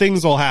right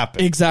things will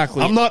happen.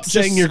 Exactly. I'm not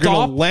saying you're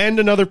going to land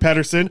another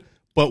Pettersson,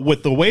 but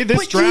with the way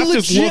this draft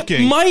is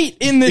looking, might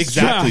in this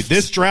exactly. draft.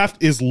 This draft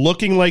is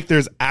looking like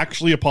there's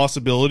actually a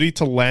possibility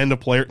to land a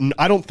player.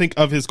 I don't think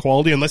of his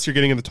quality unless you're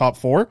getting in the top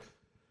 4.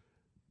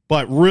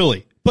 But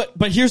really,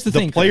 But here's the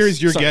thing, players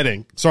Chris. you're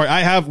getting. Sorry,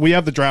 we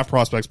have the draft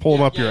prospects. Pull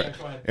them up here,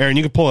 Aaron.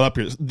 You can pull it up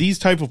here. These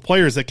type of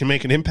players that can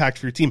make an impact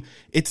for your team.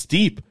 It's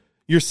deep.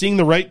 You're seeing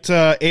the right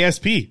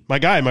A.S.P. My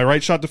guy, my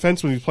right shot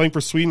defenseman. He's playing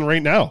for Sweden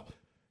right now.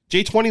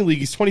 J20 league.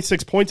 He's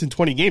 26 points in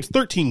 20 games,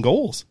 13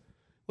 goals.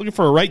 Looking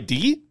for a right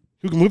D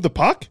who can move the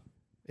puck.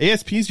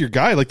 A.S.P.'s your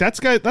guy. Like that's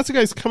a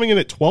guy's coming in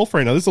at 12th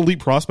right now. This is elite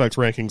prospects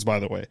rankings, by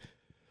the way.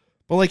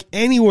 But like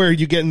anywhere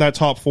you get in that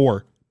top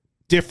 4.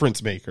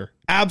 Difference maker.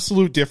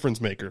 Absolute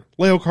difference maker.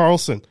 Leo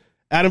Carlson,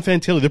 Adam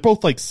Fantilli. They're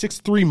both like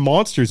 6'3"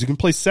 monsters who can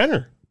play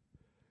center.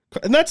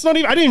 And that's not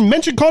even, I didn't even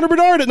mention Connor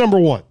Bedard at number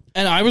 1.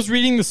 And I was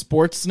reading the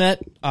Sportsnet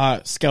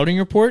scouting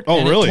report. Oh,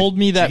 and really? It told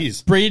me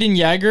that Braden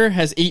Yager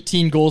has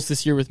 18 goals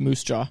this year with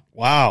Moose Jaw.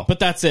 Wow. But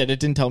that's it. It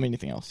didn't tell me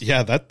anything else.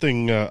 Yeah, that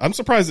thing, I'm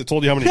surprised it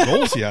told you how many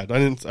goals he had.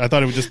 I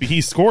thought it would just be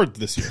he scored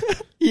this year.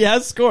 He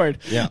has scored.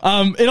 Yeah.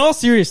 In all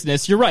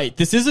seriousness, you're right.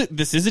 This is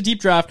a deep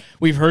draft.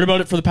 We've heard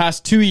about it for the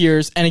past 2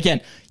 years. And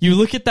again, you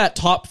look at that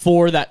top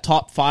 4, that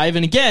top 5,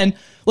 and again,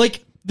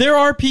 like, there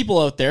are people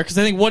out there, because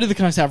I think, what do the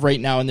Canucks have right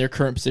now in their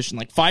current position?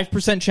 Like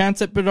 5%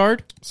 chance at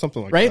Bedard?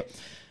 Something like that.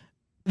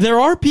 There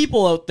are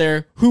people out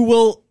there who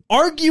will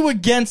argue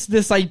against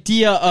this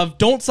idea of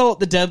don't sell at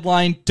the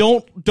deadline,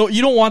 you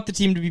don't want the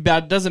team to be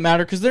bad, it doesn't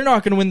matter, because they're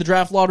not going to win the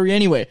draft lottery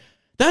anyway.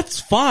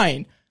 That's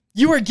fine.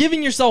 You are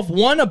giving yourself,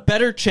 a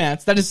better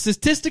chance that is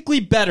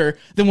statistically better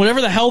than whatever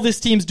the hell this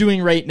team's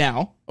doing right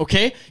now,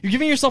 okay? You're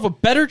giving yourself a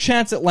better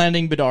chance at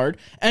landing Bedard.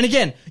 And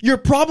again, you're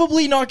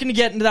probably not going to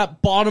get into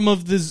that bottom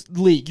of this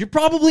league. You're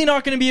probably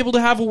not going to be able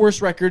to have a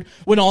worse record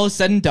when all is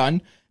said and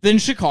done than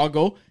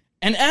Chicago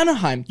and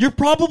Anaheim. You're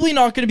probably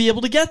not going to be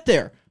able to get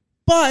there.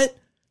 But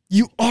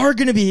you are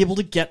going to be able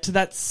to get to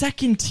that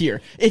second tier.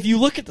 If you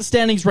look at the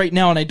standings right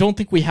now, and I don't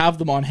think we have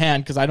them on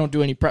hand because I don't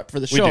do any prep for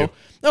the show. We do.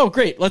 Oh,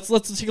 great. Let's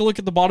take a look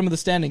at the bottom of the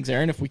standings,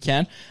 Aaron, if we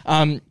can.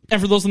 And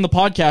for those on the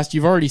podcast,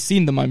 you've already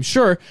seen them, I'm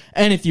sure.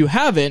 And if you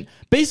haven't,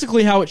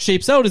 basically how it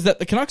shapes out is that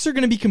the Canucks are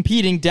going to be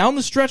competing down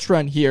the stretch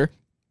run here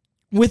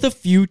with a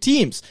few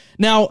teams.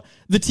 Now,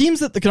 the teams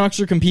that the Canucks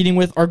are competing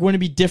with are going to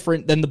be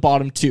different than the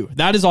bottom 2.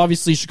 That is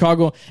obviously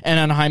Chicago and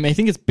Anaheim. I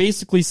think it's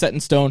basically set in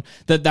stone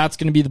that that's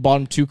going to be the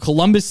bottom 2.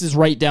 Columbus is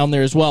right down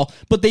there as well,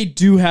 but they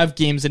do have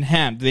games in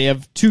hand. They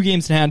have 2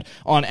 games in hand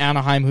on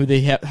Anaheim, who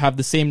they have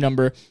the same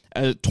number,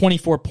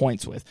 24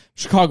 points with.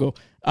 Chicago,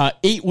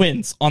 8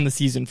 wins on the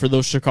season for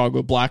those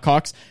Chicago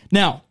Blackhawks.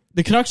 Now,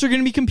 the Canucks are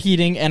going to be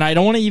competing, and I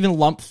don't want to even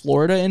lump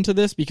Florida into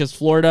this because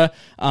Florida,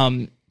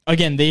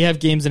 again, they have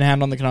games in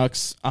hand on the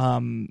Canucks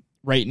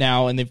right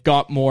now, and they've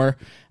got more.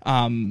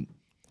 Imagine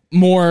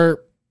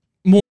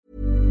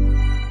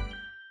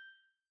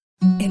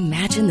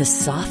Imagine the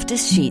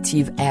softest sheets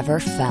you've ever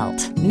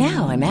felt.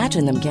 Now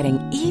imagine them getting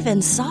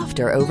even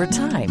softer over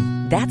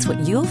time. That's what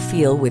you'll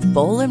feel with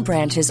Boll &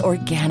 Branch's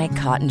organic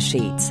cotton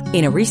sheets.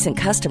 In a recent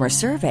customer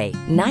survey,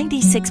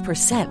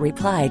 96%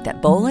 replied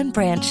that Boll &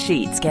 Branch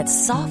sheets get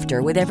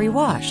softer with every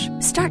wash.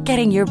 Start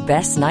getting your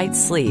best night's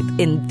sleep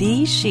in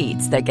these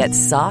sheets that get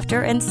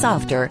softer and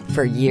softer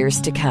for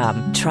years to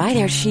come. Try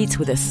their sheets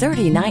with a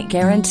 30-night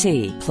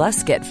guarantee.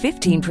 Plus, get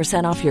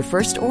 15% off your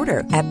first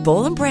order at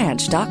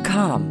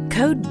bollandbranch.com.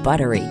 Code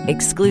BUTTERY.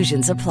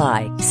 Exclusions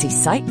apply. See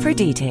site for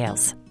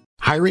details.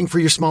 Hiring for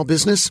your small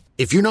business?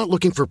 If you're not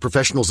looking for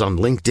professionals on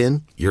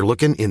LinkedIn, you're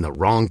looking in the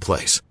wrong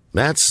place.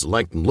 That's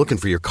like looking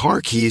for your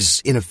car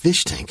keys in a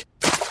fish tank.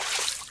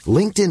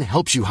 LinkedIn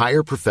helps you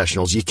hire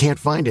professionals you can't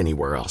find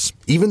anywhere else,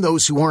 even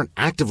those who aren't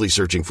actively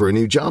searching for a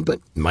new job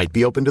but might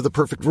be open to the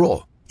perfect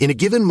role. In a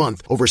given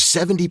month, over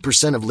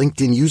 70% of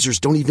LinkedIn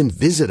users don't even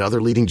visit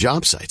other leading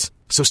job sites.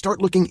 So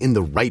start looking in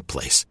the right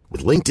place.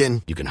 With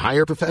LinkedIn, you can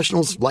hire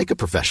professionals like a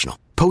professional.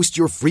 Post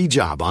your free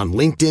job on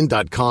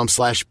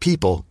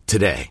linkedin.com/people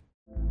today.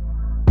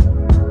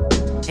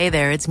 Hey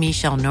there, it's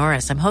Michelle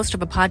Norris. I'm host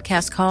of a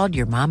podcast called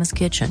Your Mama's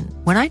Kitchen.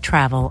 When I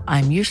travel,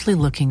 I'm usually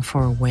looking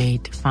for a way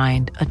to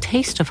find a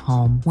taste of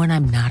home when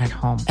I'm not at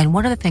home. And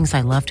one of the things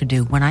I love to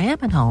do when I am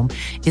at home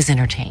is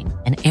entertain.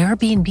 And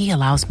Airbnb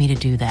allows me to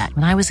do that.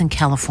 When I was in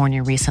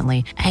California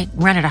recently, I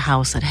rented a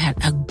house that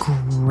had a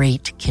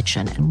great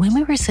kitchen. And when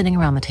we were sitting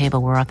around the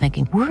table, we were all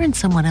thinking, we're in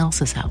someone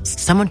else's house.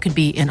 Someone could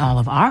be in all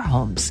of our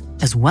homes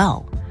as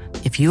well.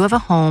 If you have a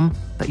home,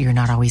 but you're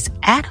not always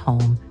at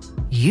home,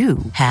 you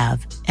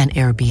have an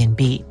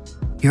Airbnb.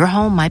 Your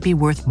home might be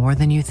worth more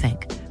than you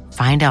think.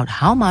 Find out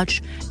how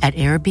much at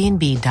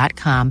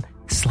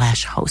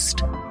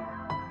airbnb.com/host.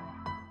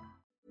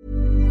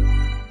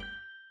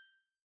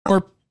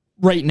 Or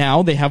right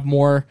now, they have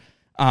more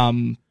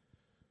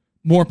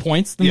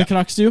points than the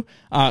Canucks do.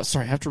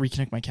 Sorry, I have to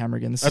reconnect my camera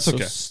again. This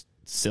is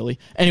silly.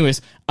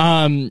 Anyways,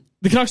 the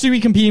Canucks will be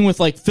competing with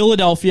like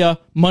Philadelphia,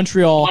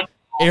 Montreal,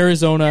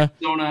 Arizona,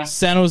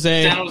 San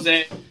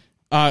Jose,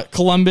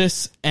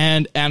 Columbus,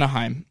 and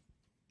Anaheim.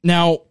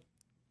 Now,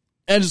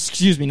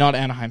 excuse me, not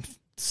Anaheim.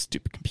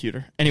 Stupid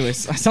computer.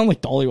 Anyways, I sound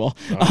like Dollywall.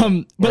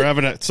 We're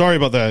having sorry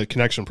about the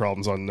connection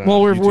problems on.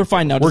 We're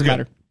fine now. Doesn't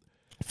matter.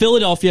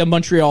 Philadelphia,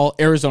 Montreal,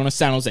 Arizona,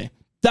 San Jose.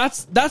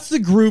 That's the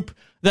group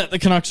that the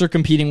Canucks are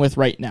competing with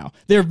right now.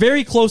 They're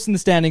very close in the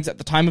standings at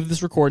the time of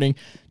this recording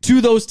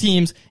to those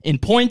teams in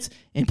points,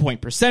 in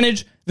point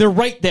percentage. They're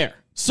right there.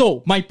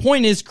 So my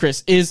point is,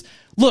 Chris,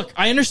 look,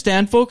 I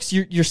understand, folks.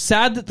 You're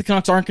sad that the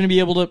Canucks aren't going to be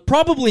able to,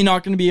 probably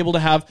not going to be able to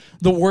have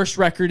the worst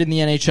record in the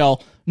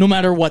NHL no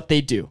matter what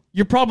they do.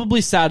 You're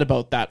probably sad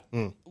about that.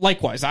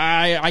 Likewise,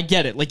 I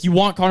get it. Like, you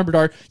want Connor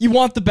Bedard. You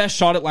want the best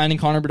shot at landing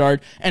Connor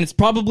Bedard, and it's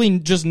probably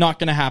just not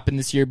going to happen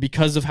this year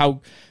because of how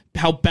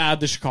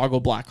bad the Chicago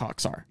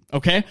Blackhawks are.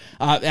 Okay?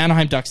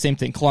 Anaheim Ducks, same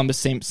thing. Columbus,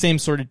 same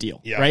sort of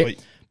deal. Yeah, right?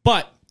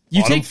 But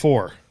you take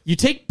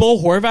Bo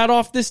Horvat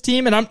off this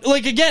team, and I'm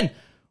like, again,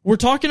 we're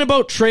talking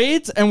about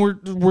trades, and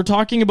we're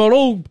talking about,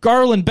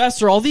 Garland,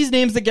 Besser, all these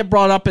names that get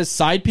brought up as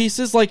side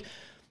pieces. Like,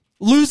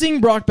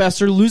 losing Brock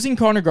Besser, losing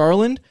Connor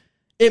Garland,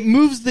 it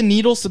moves the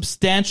needle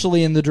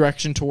substantially in the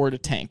direction toward a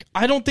tank.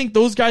 I don't think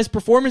those guys'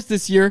 performance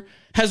this year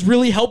has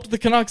really helped the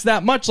Canucks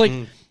that much. Like,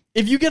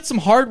 if you get some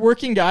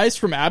hard-working guys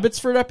from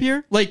Abbotsford up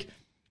here, like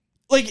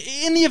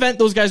in the event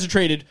those guys are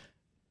traded,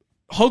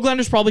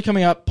 Höglander's probably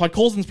coming up,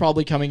 Podkolzin's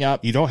probably coming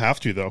up. You don't have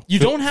to, though. You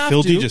don't have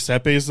Phil to. Phil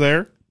Di is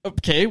there.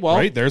 Okay, well...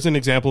 Right, there's an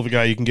example of a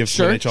guy you can give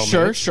some NHL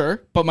minutes.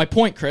 Sure. But my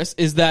point, Chris,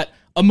 is that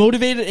a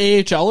motivated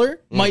AHLer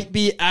might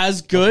be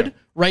as good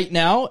right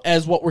now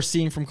as what we're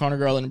seeing from Connor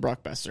Garland and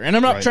Brock Besser. And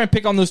I'm not trying to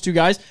pick on those two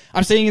guys.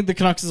 I'm saying the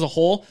Canucks as a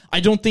whole. I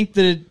don't think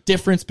the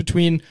difference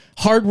between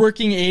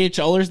hardworking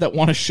AHLers that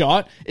want a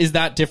shot is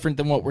that different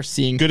than what we're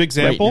seeing. Good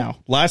example, right now.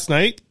 Last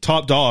night,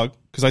 top dog,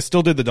 because I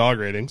still did the dog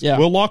ratings,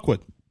 Will Lockwood.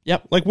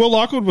 Yep. Like, Will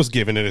Lockwood was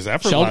giving it his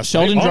effort last night.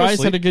 Sheldon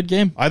Dries had a good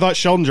game. I thought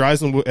Sheldon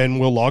Dries and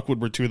Will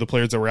Lockwood were two of the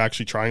players that were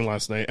actually trying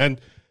last night.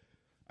 And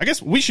I guess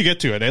we should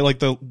get to it. Like,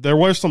 there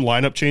were some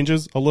lineup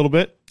changes a little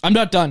bit. I'm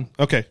not done.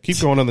 Okay, keep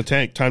going on the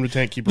tank. Time to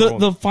tank. Keep rolling.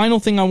 The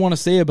final thing I want to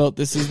say about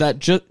this is that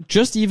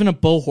just even a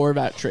Bo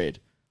Horvat trade.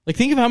 Like,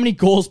 think of how many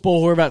goals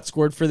Bo Horvat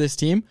scored for this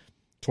team.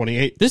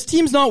 28. This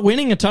team's not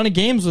winning a ton of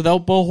games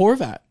without Bo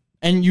Horvat.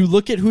 And you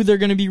look at who they're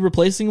going to be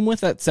replacing him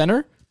with at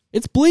center,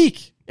 it's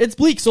bleak. It's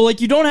bleak. So,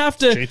 like, you don't have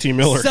to JT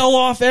Miller. Sell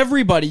off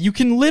everybody. You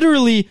can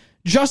literally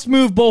just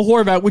move Bo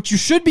Horvat, which you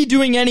should be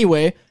doing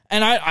anyway.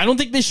 And I don't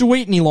think they should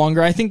wait any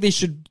longer. I think they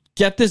should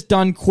get this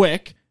done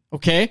quick,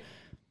 okay?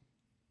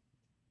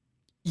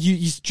 You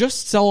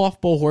just sell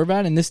off Bo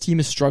Horvat, and this team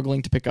is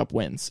struggling to pick up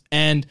wins.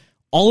 And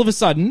all of a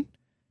sudden,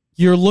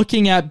 you're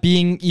looking at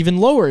being even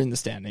lower in the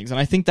standings. And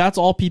I think that's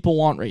all people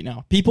want right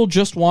now. People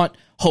just want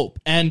hope.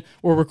 And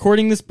we're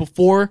recording this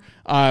before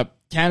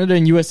Canada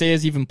and USA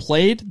has even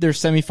played their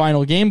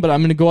semifinal game, but I'm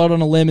going to go out on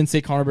a limb and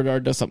say Connor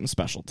Bedard does something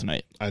special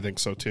tonight. I think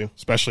so, too.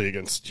 Especially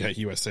against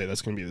USA.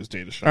 That's going to be this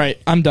day to shine. All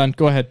right, I'm done.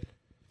 Go ahead.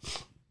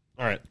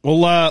 All right.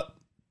 Well,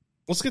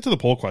 let's get to the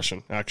poll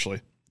question,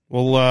 actually.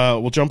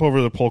 We'll jump over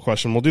to the poll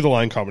question. We'll do the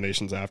line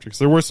combinations after because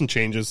there were some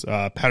changes.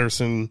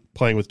 Patterson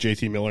playing with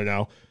JT Miller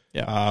now.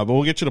 Yeah. But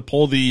we'll get you to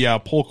pull the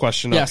poll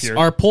question up here. Yes,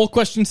 our poll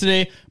question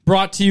today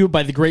brought to you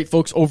by the great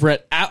folks over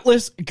at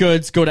Atlas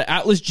Goods. Go to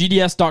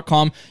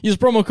atlasgds.com. Use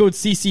promo code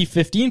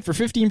CC15 for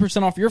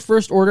 15% off your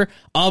first order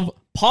of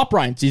pop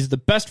rinds. These are the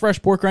best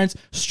fresh pork rinds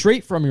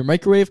straight from your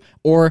microwave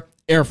or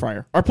air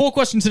fryer. Our poll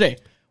question today.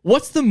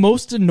 What's the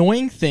most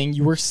annoying thing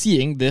you are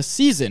seeing this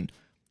season?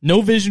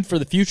 No vision for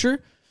the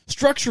future,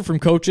 structure from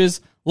coaches,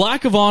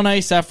 lack of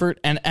on-ice effort,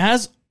 and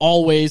as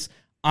always,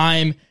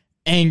 I'm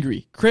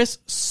angry. Chris,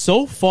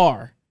 so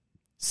far,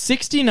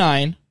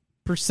 69%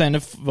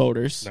 of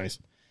voters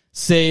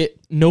say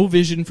no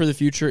vision for the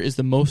future is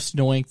the most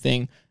annoying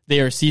thing they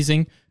are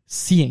seeing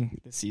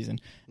this season.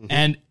 Mm-hmm.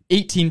 And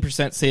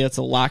 18% say it's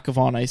a lack of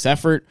on-ice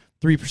effort.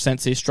 3%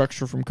 say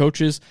structure from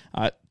coaches.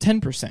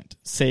 10%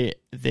 say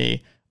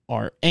they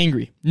are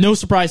angry. No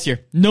surprise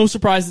here. No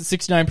surprise that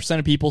 69%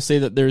 of people say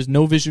that there's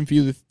no vision for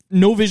you.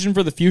 No vision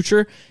for the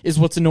future is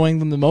what's annoying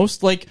them the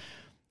most. Like,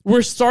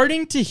 we're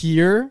starting to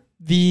hear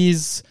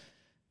these,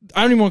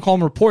 I don't even want to call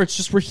them reports,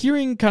 just we're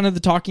hearing kind of the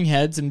talking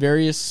heads and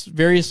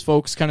various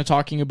folks kind of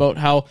talking about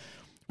how,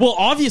 well,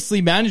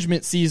 obviously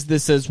management sees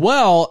this as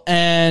well,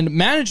 and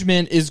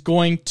management is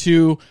going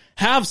to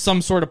have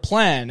some sort of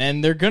plan,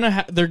 and they're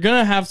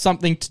gonna have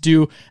something to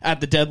do at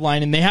the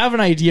deadline, and they have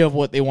an idea of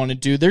what they want to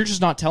do. They're just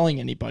not telling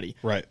anybody,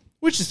 right?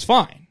 Which is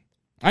fine.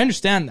 I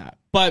understand that,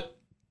 but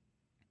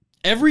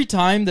every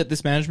time that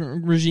this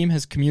management regime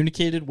has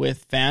communicated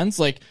with fans,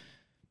 like,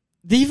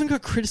 they even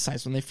got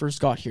criticized when they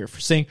first got here for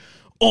saying,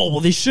 oh,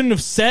 well, they shouldn't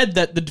have said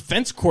that the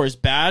defense core is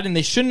bad, and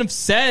they shouldn't have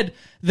said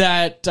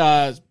that,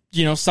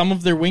 some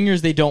of their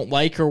wingers they don't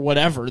like or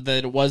whatever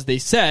that it was they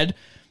said.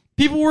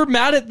 People were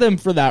mad at them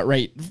for that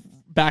right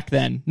back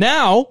then.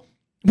 Now,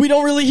 we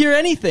don't really hear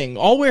anything.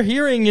 All we're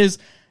hearing is,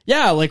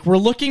 we're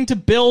looking to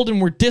build,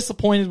 and we're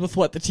disappointed with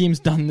what the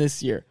team's done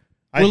this year.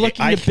 We're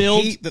looking to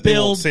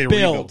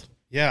build.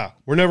 Yeah,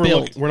 we're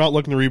not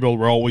looking to rebuild.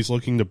 We're always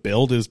looking to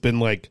build. Has been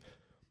like,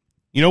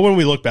 when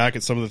we look back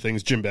at some of the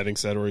things Jim Benning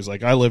said, where he's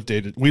like, we live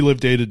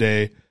day to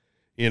day,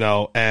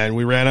 and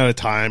we ran out of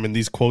time, and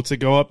these quotes that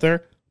go up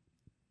there.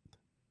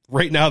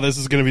 Right now, this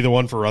is going to be the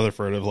one for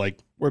Rutherford of like,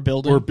 we're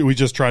building. We're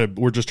just trying to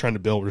build. We're just trying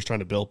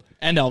to build.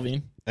 And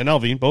Alvin,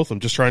 both of them,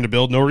 just trying to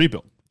build, no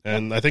rebuild.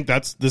 And I think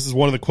this is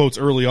one of the quotes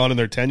early on in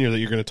their tenure that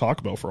you're going to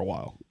talk about for a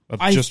while of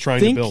just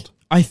trying to build.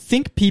 I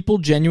think people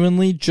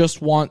genuinely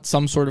just want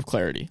some sort of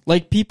clarity.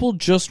 Like, people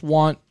just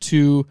want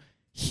to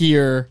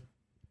hear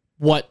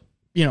what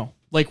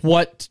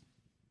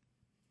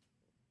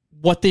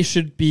they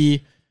should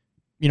be,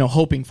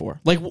 hoping for.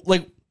 Like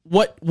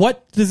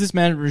what does this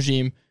management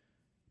regime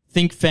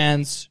think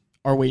fans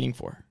are waiting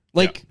for?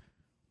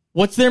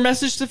 What's their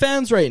message to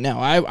fans right now?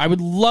 I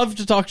would love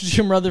to talk to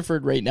Jim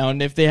Rutherford right now,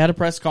 and if they had a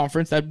press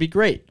conference, that'd be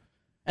great.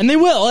 And they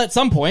will at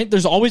some point.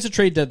 There's always a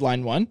trade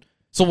deadline one,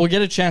 so we'll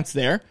get a chance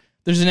there.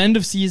 There's an end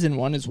of season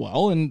one as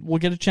well, and we'll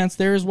get a chance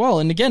there as well.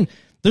 And again,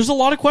 there's a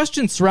lot of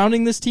questions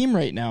surrounding this team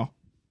right now.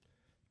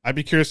 I'd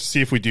be curious to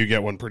see if we do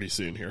get one pretty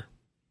soon here.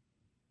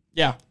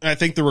 Yeah. I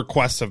think the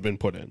requests have been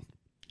put in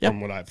from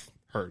what I've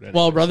heard. Anyways.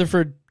 Well,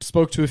 Rutherford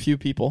spoke to a few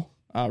people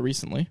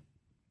recently.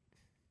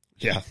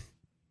 Yeah.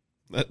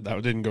 That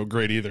didn't go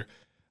great either.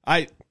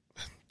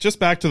 Just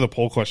back to the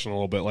poll question a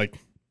little bit. Like,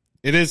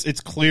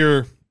 it's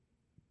clear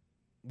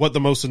what the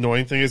most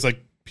annoying thing is.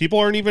 Like, people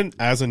aren't even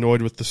as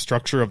annoyed with the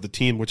structure of the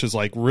team, which is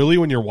like, really,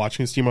 when you're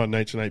watching this team on a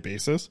night-to-night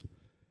basis.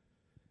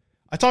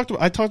 I talked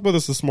about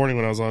this morning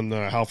when I was on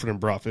Halford and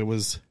Bruff. It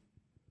was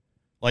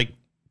like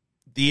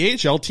the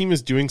AHL team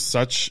is doing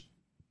such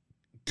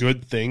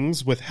good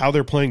things with how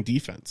they're playing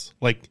defense.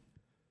 Like,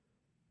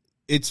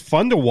 it's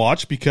fun to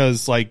watch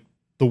because, like,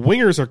 the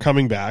wingers are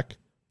coming back.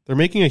 They're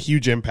making a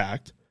huge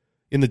impact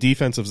in the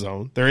defensive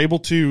zone. They're able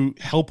to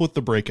help with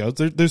the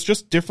breakouts. There's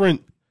just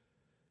different.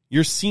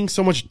 You're seeing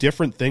so much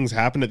different things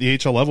happen at the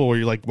AHL level where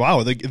you're like,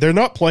 wow, they're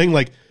not playing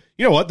like,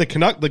 you know what,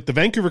 the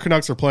Vancouver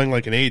Canucks are playing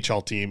like an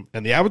AHL team,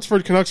 and the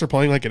Abbotsford Canucks are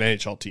playing like an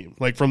AHL team.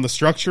 Like, from the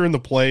structure and the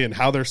play and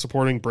how they're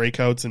supporting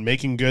breakouts and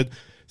making good,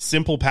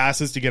 simple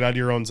passes to get out of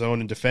your own zone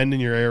and defend in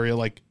your area.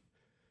 Like,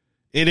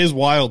 it is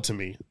wild to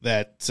me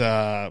that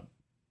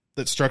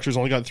structure's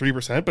only gotten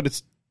 3%, but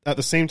it's at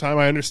the same time,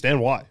 I understand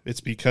why.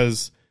 It's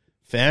because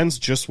fans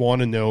just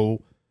want to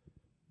know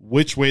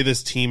which way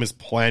this team is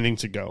planning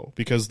to go,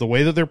 because the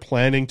way that they're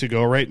planning to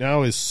go right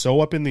now is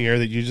so up in the air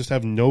that you just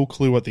have no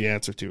clue what the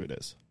answer to it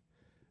is.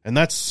 And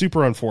that's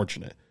super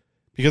unfortunate,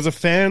 because a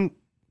fan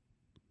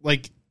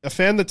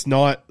that's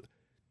not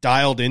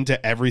dialed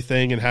into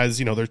everything and has,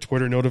 their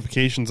Twitter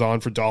notifications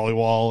on for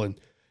Dollywall and,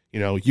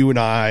 you and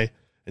I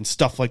and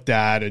stuff like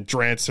that, and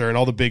Drancer and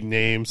all the big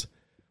names,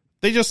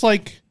 they just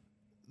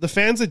the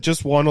fans that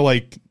just want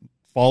to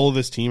follow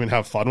this team and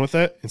have fun with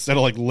it instead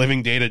of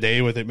living day to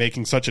day with it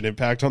making such an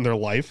impact on their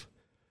life.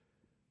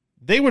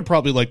 They would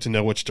probably like to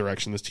know which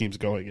direction this team's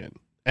going in.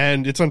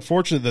 And it's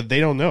unfortunate that they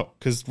don't know,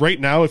 because right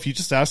now, if you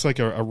just ask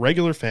a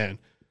regular fan,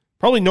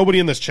 probably nobody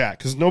in this chat,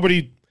 because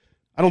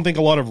I don't think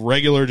a lot of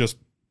regular just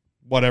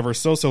whatever,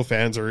 so-so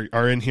fans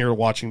are in here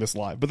watching this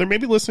live, but they're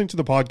maybe listening to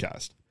the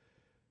podcast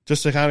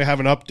just to kind of have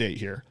an update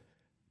here.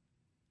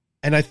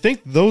 And I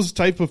think those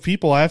type of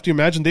people, I have to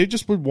imagine, they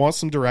just would want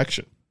some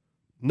direction.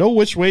 Know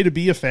which way to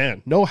be a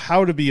fan. Know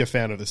how to be a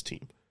fan of this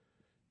team.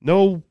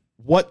 Know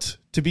what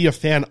to be a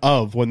fan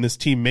of when this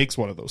team makes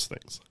one of those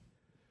things.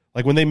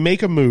 Like when they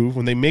make a move,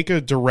 when they make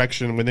a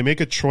direction, when they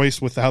make a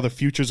choice with how the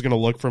future is going to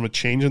look from a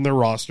change in their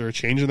roster, a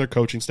change in their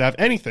coaching staff,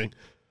 anything.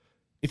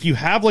 If you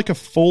have like a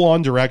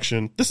full-on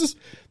direction,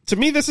 to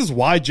me, this is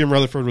why Jim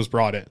Rutherford was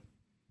brought in.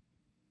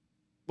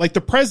 Like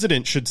the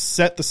president should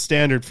set the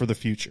standard for the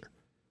future.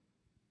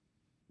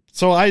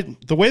 So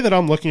the way that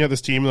I'm looking at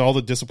this team and all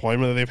the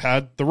disappointment that they've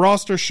had, the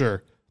roster,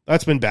 sure,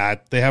 that's been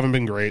bad. They haven't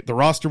been great. The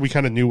roster we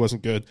kind of knew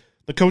wasn't good.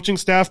 The coaching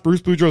staff,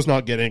 Bruce Boudreau's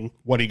not getting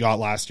what he got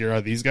last year out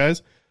of these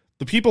guys.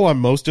 The people I'm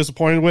most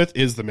disappointed with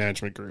is the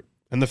management group.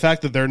 And the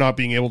fact that they're not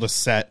being able to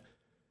set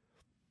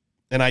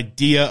an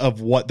idea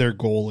of what their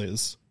goal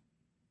is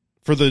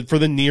for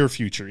the near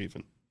future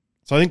even.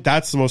 So I think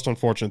that's the most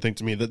unfortunate thing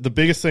to me. The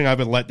biggest thing I've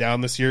been let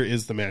down this year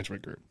is the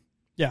management group.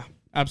 Yeah,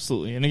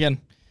 absolutely. And again,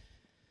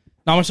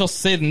 not much else to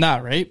say than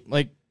that, right?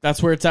 Like,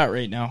 that's where it's at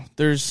right now.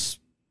 There's,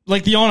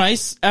 like, the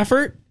on-ice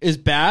effort is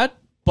bad,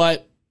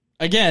 but,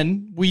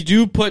 again, we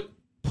do put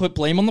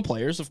blame on the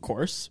players, of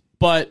course,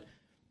 but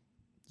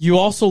you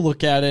also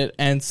look at it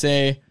and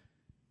say,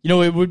 you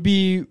know, it would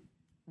be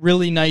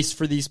really nice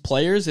for these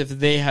players if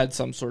they had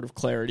some sort of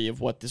clarity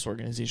of what this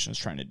organization is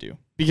trying to do.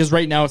 Because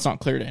right now it's not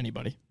clear to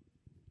anybody.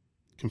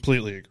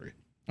 Completely agree.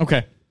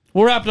 Okay.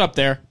 We'll wrap it up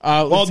there.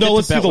 Let's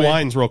do the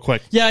lines real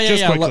quick.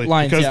 Just quickly,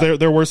 lines, because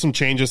there were some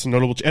changes and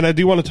notable. And I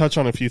do want to touch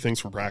on a few things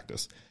from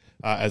practice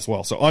as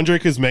well. So Andrei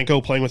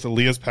Kuzmenko playing with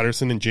Elias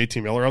Pettersson and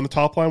JT Miller on the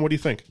top line. What do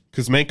you think?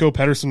 Kuzmenko,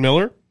 Pettersson,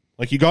 Miller?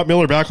 Like, you got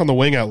Miller back on the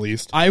wing at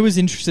least. I was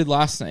interested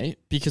last night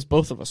because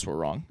both of us were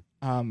wrong.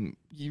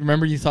 You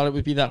remember you thought it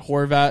would be that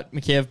Horvat,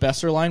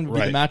 Mikheyev-Besser line would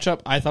be the matchup.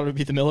 I thought it would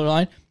be the Miller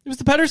line. It was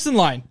the Pettersson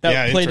line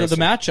that played the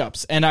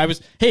matchups. And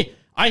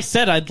I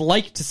said I'd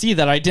like to see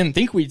that. I didn't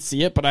think we'd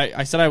see it, but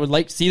I said I would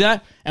like to see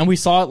that. And we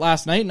saw it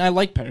last night, and I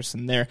like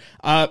Pettersson there.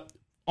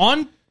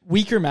 On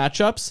weaker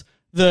matchups,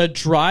 the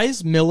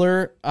Dries,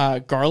 Miller,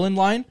 Garland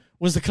line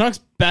was the Canucks'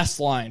 best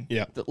line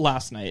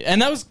last night.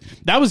 And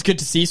that was good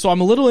to see. So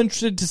I'm a little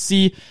interested to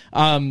see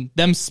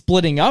them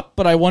splitting up,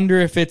 but I wonder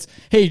if it's,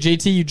 hey,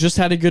 JT, you just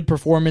had a good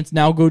performance.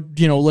 Now go,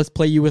 let's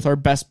play you with our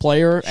best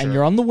player, and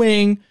you're on the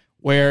wing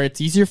where it's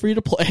easier for you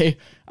to play.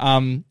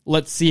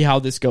 Let's see how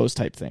this goes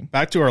type thing.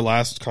 Back to our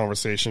last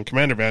conversation,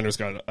 Commander Vander's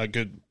got a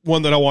good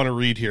one that I want to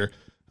read here.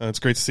 It's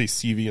great to see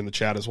CV in the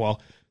chat as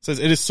well. It says,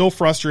 it is so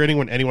frustrating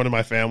when anyone in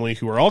my family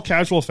who are all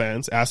casual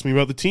fans ask me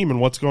about the team and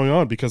what's going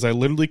on because I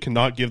literally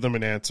cannot give them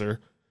an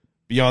answer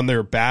beyond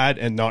they're bad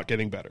and not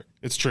getting better.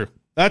 It's true.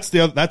 That's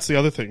the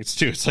other thing.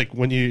 It's like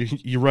when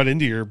you run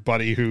into your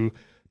buddy who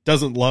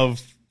doesn't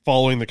love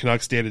following the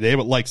Canucks day to day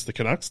but likes the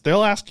Canucks,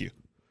 they'll ask you.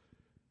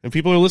 And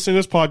people are listening to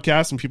this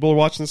podcast and people are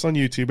watching this on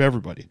YouTube,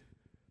 everybody.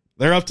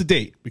 They're up to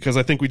date because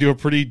I think we do a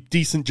pretty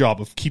decent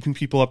job of keeping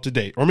people up to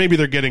date. Or maybe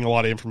they're getting a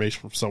lot of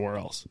information from somewhere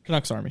else.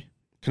 Canucks Army,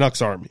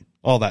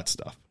 all that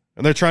stuff.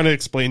 And they're trying to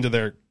explain to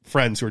their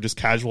friends who are just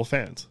casual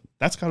fans.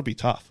 That's got to be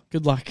tough.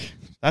 Good luck.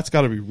 That's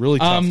got to be really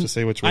tough to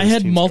say which way I this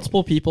had team's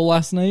multiple going. people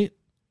last night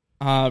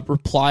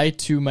reply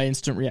to my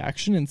instant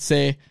reaction and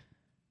say,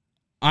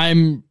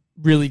 I'm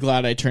really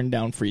glad I turned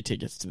down free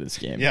tickets to this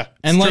game. Yeah.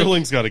 And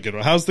Sterling's got a good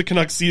one. How's the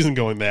Canucks season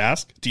going, they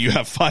ask? Do you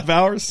have 5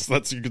 hours?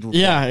 That's your good reply.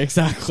 Yeah,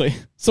 exactly.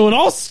 So it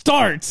all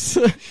starts.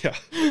 Yeah.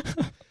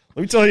 Let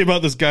me tell you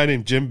about this guy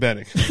named Jim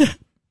Benning.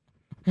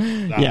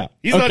 Yeah.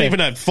 He's not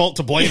even at fault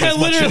to blame as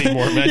much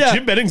anymore, man. Yeah.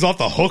 Jim Benning's off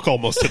the hook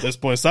almost at this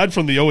point. Aside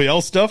from the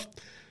OEL stuff,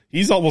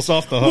 he's almost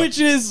off the hook. Which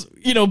is,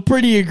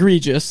 pretty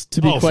egregious,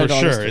 to be quite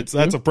honest. For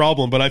sure. That's a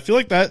problem. But I feel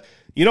like that,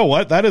 you know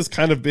what? That has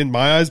kind of been,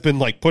 my eyes, been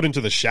like put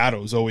into the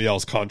shadows,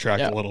 OEL's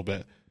contract a little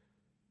bit.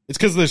 It's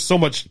because there's so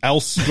much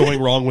else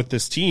going wrong with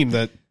this team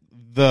that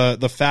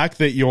the fact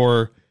that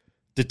your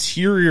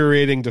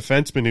deteriorating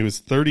defenseman who is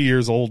 30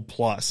 years old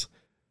plus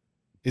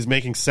is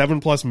making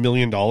 $7+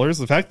 million,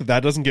 the fact that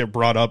that doesn't get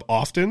brought up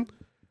often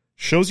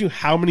shows you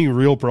how many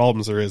real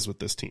problems there is with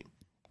this team.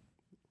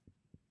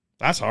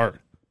 That's hard.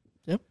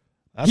 Yep.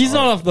 He's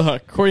not off the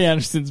hook. Corey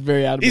Anderson's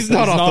very adamant. He's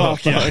not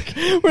off the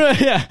hook.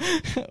 Yeah.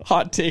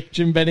 Hot take.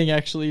 Jim Benning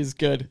actually is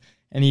good,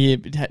 and he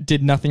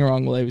did nothing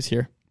wrong while I was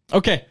here.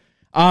 Okay.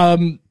 Do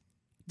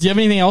you have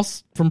anything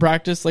else from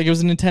practice? Like, it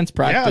was an intense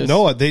practice. Yeah,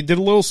 no, they did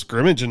a little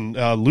scrimmage, and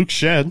Luke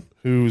Shed,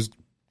 who's,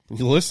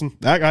 listen,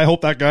 I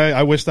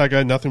wish that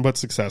guy nothing but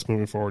success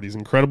moving forward. He's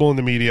incredible in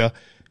the media.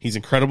 He's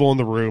incredible in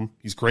the room.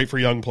 He's great for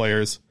young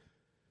players.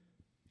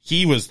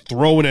 He was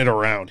throwing it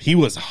around. He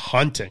was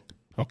hunting.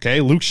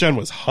 Okay, Luke Shen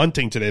was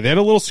hunting today. They had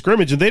a little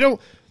scrimmage, and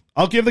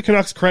I'll give the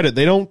Canucks credit.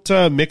 They don't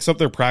mix up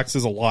their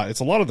practices a lot. It's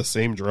a lot of the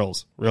same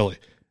drills, really.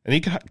 And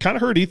he kind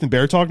of heard Ethan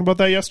Bear talking about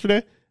that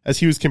yesterday as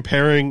he was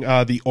comparing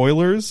the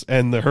Oilers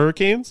and the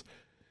Hurricanes.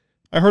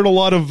 I heard a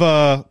lot of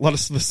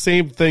the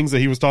same things that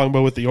he was talking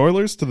about with the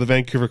Oilers to the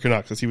Vancouver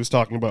Canucks, as he was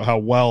talking about how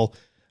well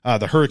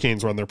the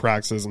Hurricanes run their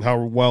practices and how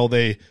well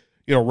they,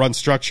 run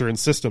structure and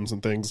systems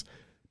and things.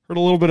 Heard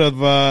a little bit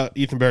of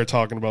Ethan Bear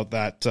talking about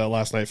that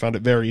last night. Found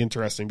it very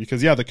interesting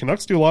because, the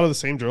Canucks do a lot of the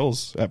same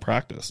drills at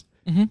practice.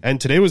 Mm-hmm. And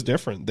today was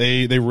different.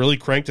 They really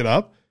cranked it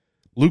up.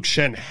 Luke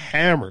Schenn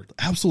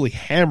absolutely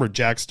hammered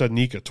Jack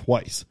Studnicka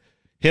twice.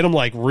 Hit him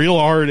like real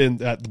hard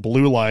at the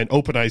blue line,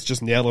 open ice,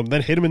 just nailed him,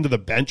 then hit him into the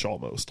bench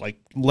almost, like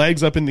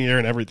legs up in the air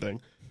and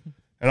everything.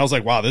 And I was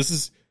like, wow,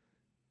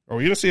 are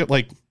we going to see it?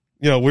 Like,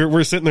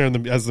 we're sitting there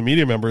as the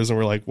media members and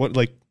we're like, what,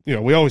 like,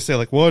 we always say,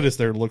 like, what is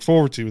there to look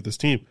forward to with this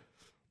team?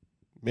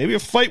 Maybe a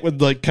fight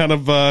would like kind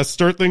of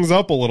stir things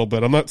up a little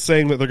bit. I'm not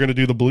saying that they're going to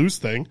do the Blues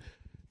thing,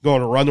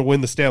 going to run to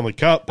win the Stanley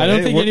Cup. I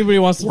don't think anybody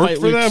wants to fight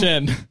Luke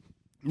Schenn.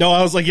 No,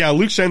 I was like,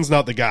 Luke Schenn's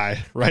not the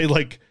guy, right?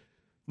 Like,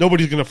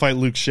 nobody's going to fight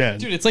Luke Schenn.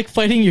 Dude, it's like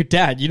fighting your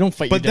dad. You don't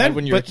fight your dad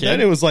when you're a kid. But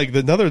then it was like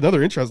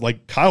another interest.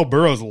 Like, Kyle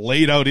Burrows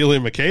laid out Ilya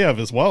Mikheyev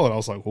as well, and I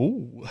was like,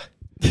 ooh.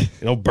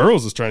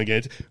 Burrows is trying to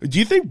get it. Do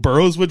you think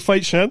Burrows would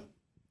fight Schenn?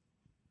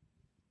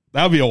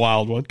 That would be a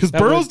wild one. Because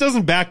Burrows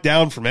doesn't back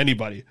down from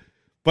anybody.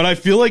 But I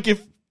feel like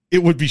if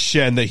it would be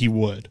Schenn that he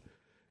would.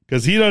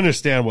 Because he'd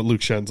understand what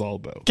Luke Schenn's all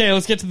about. Okay,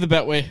 let's get to the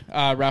Betway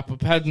wrap-up.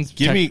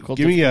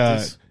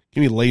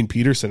 Give me Lane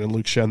Peterson and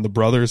Luke Schenn, the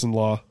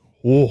brothers-in-law.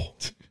 Oh.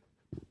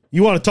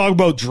 You want to talk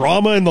about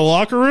drama in the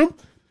locker room?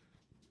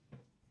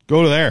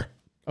 Go to there.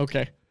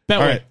 Okay. Betway.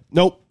 All right.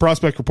 Nope.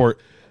 Prospect report.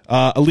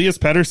 Elias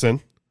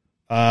Pettersson,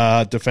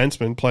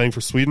 defenseman playing for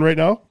Sweden right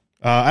now.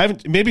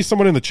 Maybe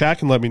someone in the chat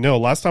can let me know.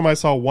 Last time I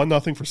saw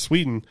 1-0 for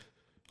Sweden,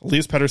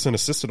 Elias Pettersson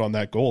assisted on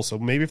that goal. So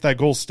maybe if that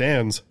goal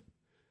stands,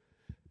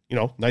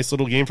 nice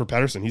little game for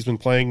Pettersson. He's been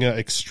playing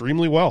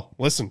extremely well.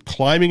 Listen,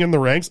 climbing in the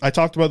ranks. I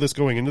talked about this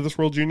going into this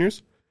World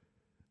Juniors.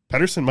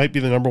 Pettersson might be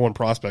the number one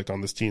prospect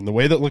on this team. The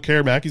way that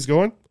Lekar-Mackey's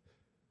going,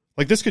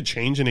 like this could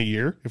change in a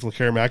year if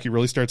Lekar-Mackey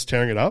really starts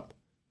tearing it up.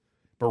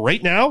 But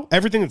right now,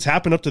 everything that's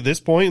happened up to this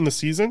point in the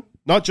season,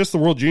 not just the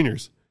World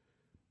Juniors,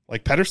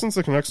 like Pettersson's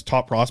the Canucks'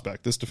 top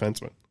prospect, this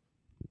defenseman.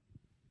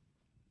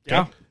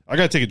 Yeah. Okay? I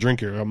got to take a drink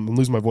here. I'm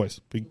losing my voice.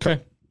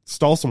 Okay.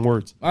 Stall some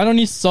words. I don't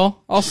need to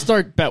stall. I'll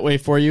start Betway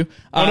for you.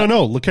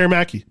 No.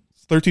 Lekar-Mackey.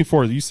 13th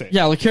forward, you say.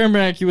 Yeah,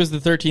 Lekar-Mackey was the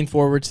 13th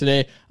forward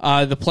today.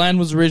 The plan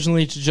was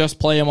originally to just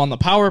play him on the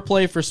power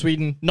play for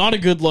Sweden. Not a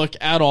good look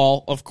at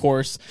all, of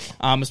course,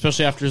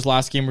 especially after his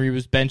last game where he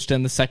was benched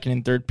in the second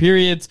and third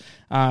periods.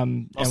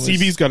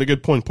 CV's got a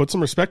good point. Put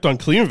some respect on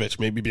Klimovich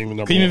maybe being the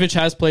number one. Klimovich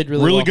has played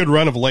really well. Good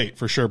run of late,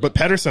 for sure. But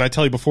Pettersson, I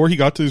tell you, before he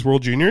got to these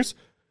World Juniors,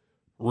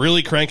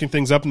 really cranking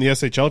things up in the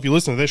SHL. If you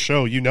listen to this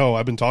show,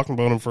 I've been talking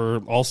about him for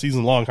all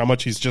season long, how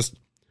much he's just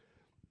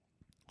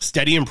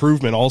steady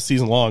improvement all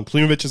season long.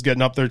 Klimovich is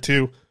getting up there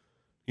too,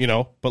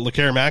 but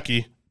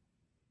Lekar-Mackey,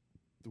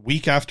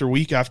 week after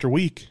week after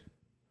week.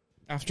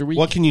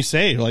 What can you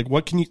say? Like,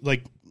 what can you,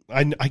 like,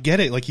 I get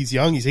it. Like, he's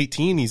young, he's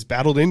 18, he's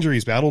battled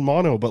injuries, battled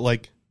mono, but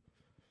like,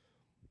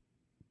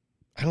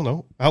 I don't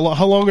know. How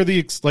long are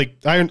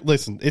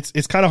listen,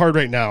 it's kind of hard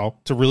right now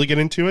to really get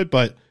into it,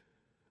 but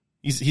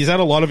he's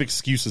had a lot of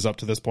excuses up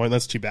to this point.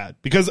 That's too bad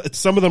because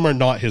some of them are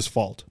not his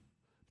fault.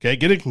 Okay.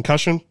 Getting a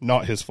concussion,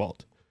 not his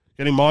fault.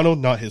 Getting mono,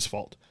 not his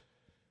fault.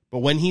 But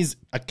when he's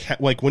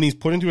when he's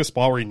put into a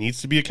spot where he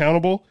needs to be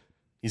accountable,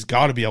 he's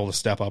got to be able to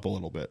step up a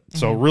little bit. Mm-hmm.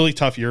 So really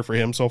tough year for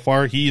him so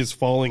far. He is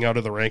falling out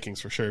of the rankings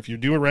for sure. If you're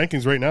doing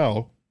rankings right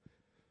now,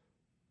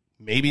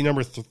 maybe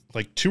number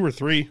 2 or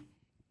 3.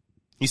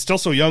 He's still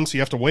so young, so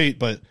you have to wait.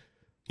 But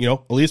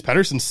Elias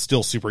Pettersson's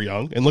still super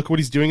young, and look what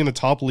he's doing in the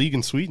top league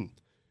in Sweden.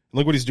 And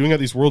look what he's doing at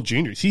these World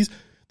Juniors.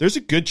 There's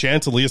a good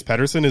chance Elias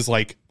Pettersson is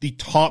like the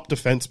top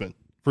defenseman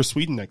for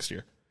Sweden next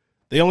year.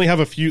 They only have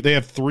they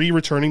have 3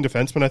 returning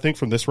defensemen, I think,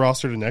 from this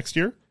roster to next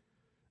year.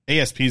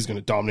 A.S.P is going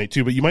to dominate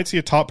too, but you might see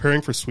a top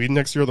pairing for Sweden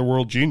next year at the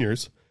World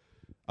Juniors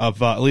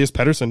of Elias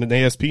Pettersson and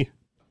A.S.P.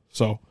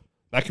 So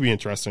that could be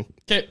interesting.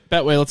 Okay,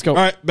 Betway, let's go.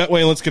 All right,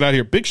 Betway, let's get out of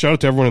here. Big shout out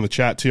to everyone in the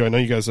chat too. I know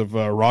you guys have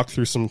rocked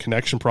through some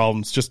connection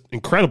problems. Just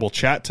incredible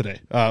chat today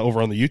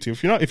over on the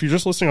YouTube. If you're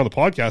just listening on the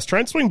podcast, try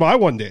and swing by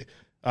one day.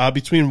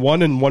 Between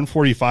 1 and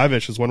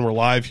 1:45-ish is when we're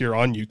live here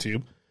on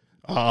YouTube.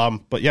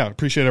 But yeah,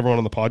 appreciate everyone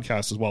on the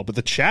podcast as well. But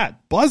the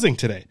chat buzzing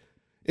today.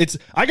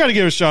 I got to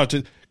give a shout out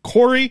to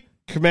Corey,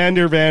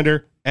 Commander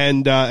Vander,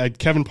 and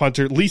Kevin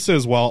Punter, Lisa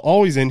as well,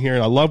 always in here.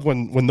 And I love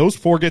when those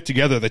 4 get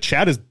together. The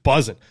chat is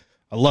buzzing.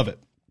 I love it.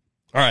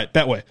 All right,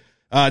 Betway.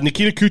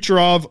 Nikita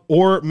Kucherov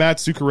or Matt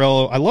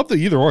Zuccarello. I love the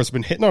either or. It's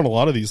been hitting on a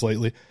lot of these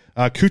lately.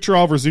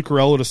 Kucherov or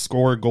Zuccarello to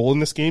score a goal in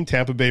this game.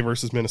 Tampa Bay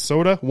versus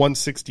Minnesota.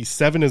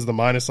 167 is the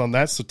minus on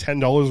that. So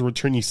 $10 will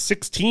return you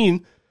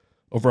 16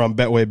 over on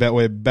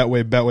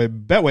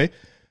Betway.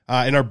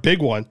 And our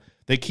big one,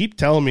 they keep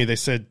telling me, they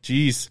said,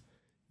 geez,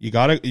 you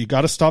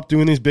gotta stop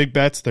doing these big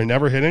bets. They're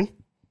never hitting.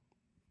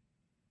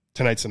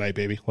 Tonight's the night,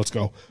 baby. Let's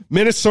go.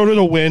 Minnesota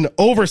to win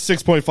over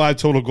 6.5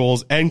 total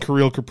goals, and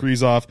Kirill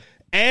Kaprizov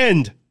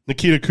and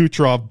Nikita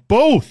Kucherov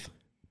both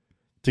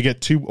to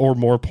get 2 or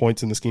more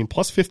points in this game,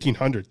 plus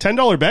 1,500.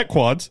 $10 bet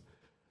quads.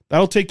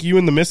 That'll take you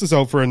and the missus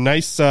out for a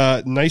nice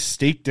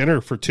steak dinner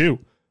for 2.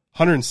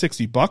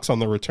 $160 on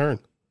the return.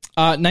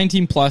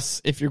 19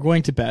 plus. If you're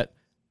going to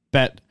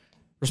bet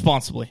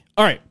responsibly.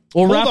 All right,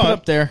 we'll wrap it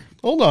up there.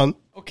 Hold on.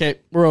 Okay,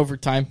 we're over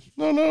time.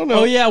 No.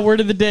 Oh yeah, word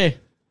of the day.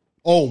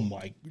 Oh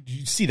my! Did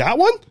you see that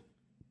one?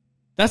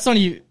 That's not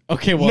you.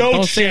 Okay, well,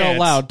 don't say it out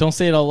loud. Don't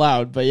say it out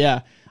loud. But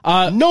yeah,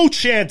 no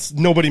chance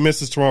nobody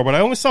misses tomorrow. But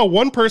I only saw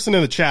one person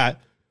in the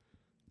chat.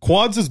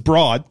 Quads is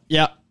broad.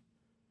 Yeah.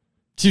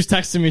 She was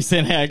texting me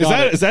saying, "Hey, I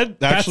got it." Is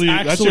that actually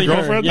that's your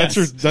girlfriend? Yes.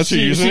 That's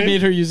your username. She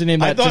made her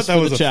username. I thought that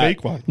was a chat.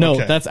 fake one. No,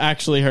 okay. That's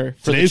actually her.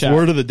 For Today's the chat.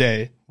 word of the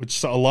day,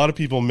 which a lot of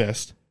people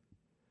missed.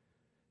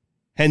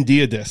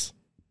 Hendiadys.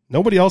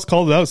 Nobody else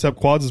called it out except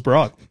Quads is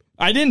broad.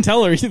 I didn't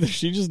tell her either.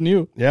 She just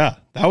knew. Yeah,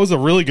 that was a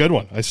really good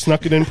one. I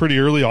snuck it in pretty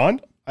early on.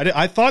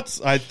 I thought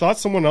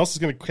someone else was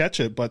going to catch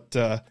it, but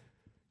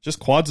just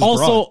Quads is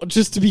broad. Also,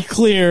 just to be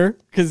clear,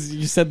 because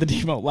you said the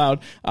name out loud,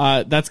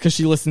 that's because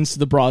she listens to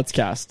the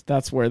broadcast.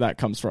 That's where that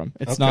comes from.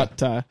 It's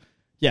not.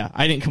 Yeah,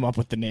 I didn't come up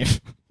with the name.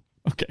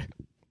 Okay.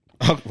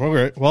 All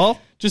right. Well,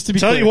 just to be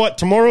tell clear. you what,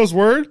 tomorrow's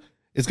word,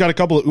 it's got a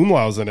couple of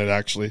umlauts in it,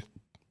 actually.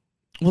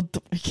 Well,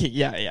 okay,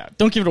 yeah.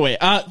 Don't give it away.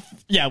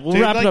 Yeah,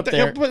 we'll wrap it up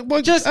there.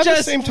 But just at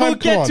the same time, we'll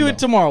get to it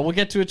tomorrow. We'll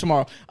get to it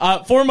tomorrow.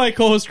 For my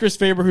co-host Chris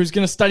Faber, who's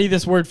going to study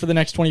this word for the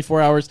next 24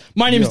 hours.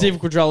 My name is David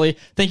Quadrelli.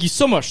 Thank you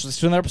so much for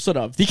listening to another episode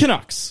of the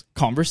Canucks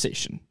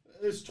Conversation.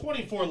 There's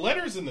 24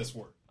 letters in this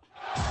word.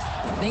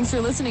 Thanks for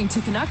listening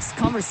to Canucks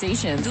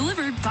Conversation,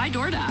 delivered by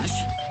DoorDash.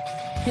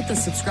 Hit the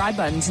subscribe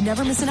button to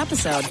never miss an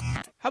episode.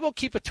 How about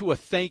keep it to a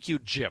thank you,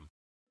 Jim?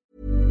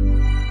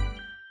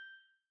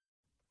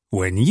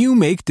 When you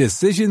make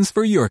decisions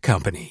for your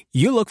company,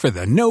 you look for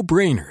the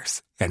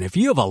no-brainers. And if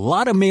you have a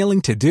lot of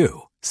mailing to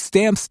do,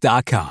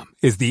 Stamps.com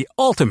is the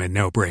ultimate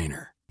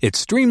no-brainer. It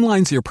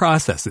streamlines your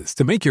processes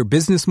to make your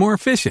business more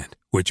efficient,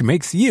 which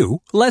makes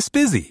you less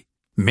busy.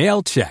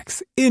 Mail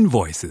checks,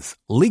 invoices,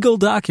 legal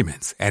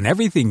documents, and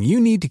everything you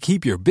need to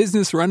keep your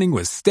business running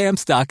with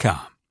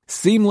Stamps.com.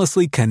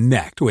 Seamlessly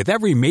connect with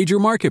every major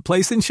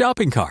marketplace and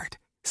shopping cart.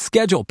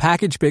 Schedule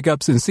package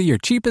pickups and see your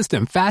cheapest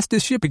and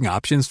fastest shipping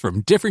options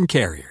from different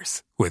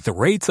carriers. With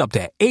rates up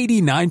to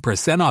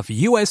 89% off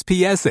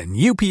USPS and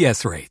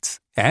UPS rates.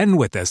 And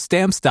with the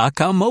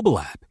Stamps.com mobile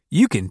app,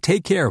 you can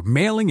take care of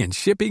mailing and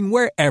shipping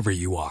wherever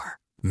you are.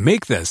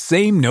 Make the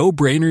same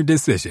no-brainer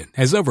decision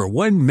as over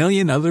 1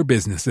 million other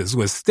businesses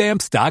with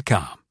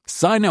Stamps.com.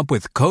 Sign up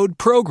with code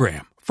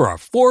PROGRAM for a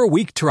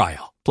 4-week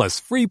trial,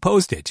 plus free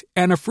postage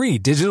and a free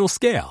digital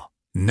scale.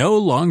 No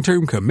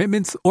long-term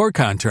commitments or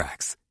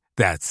contracts.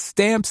 That's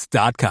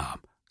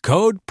Stamps.com.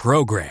 Code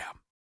PROGRAM.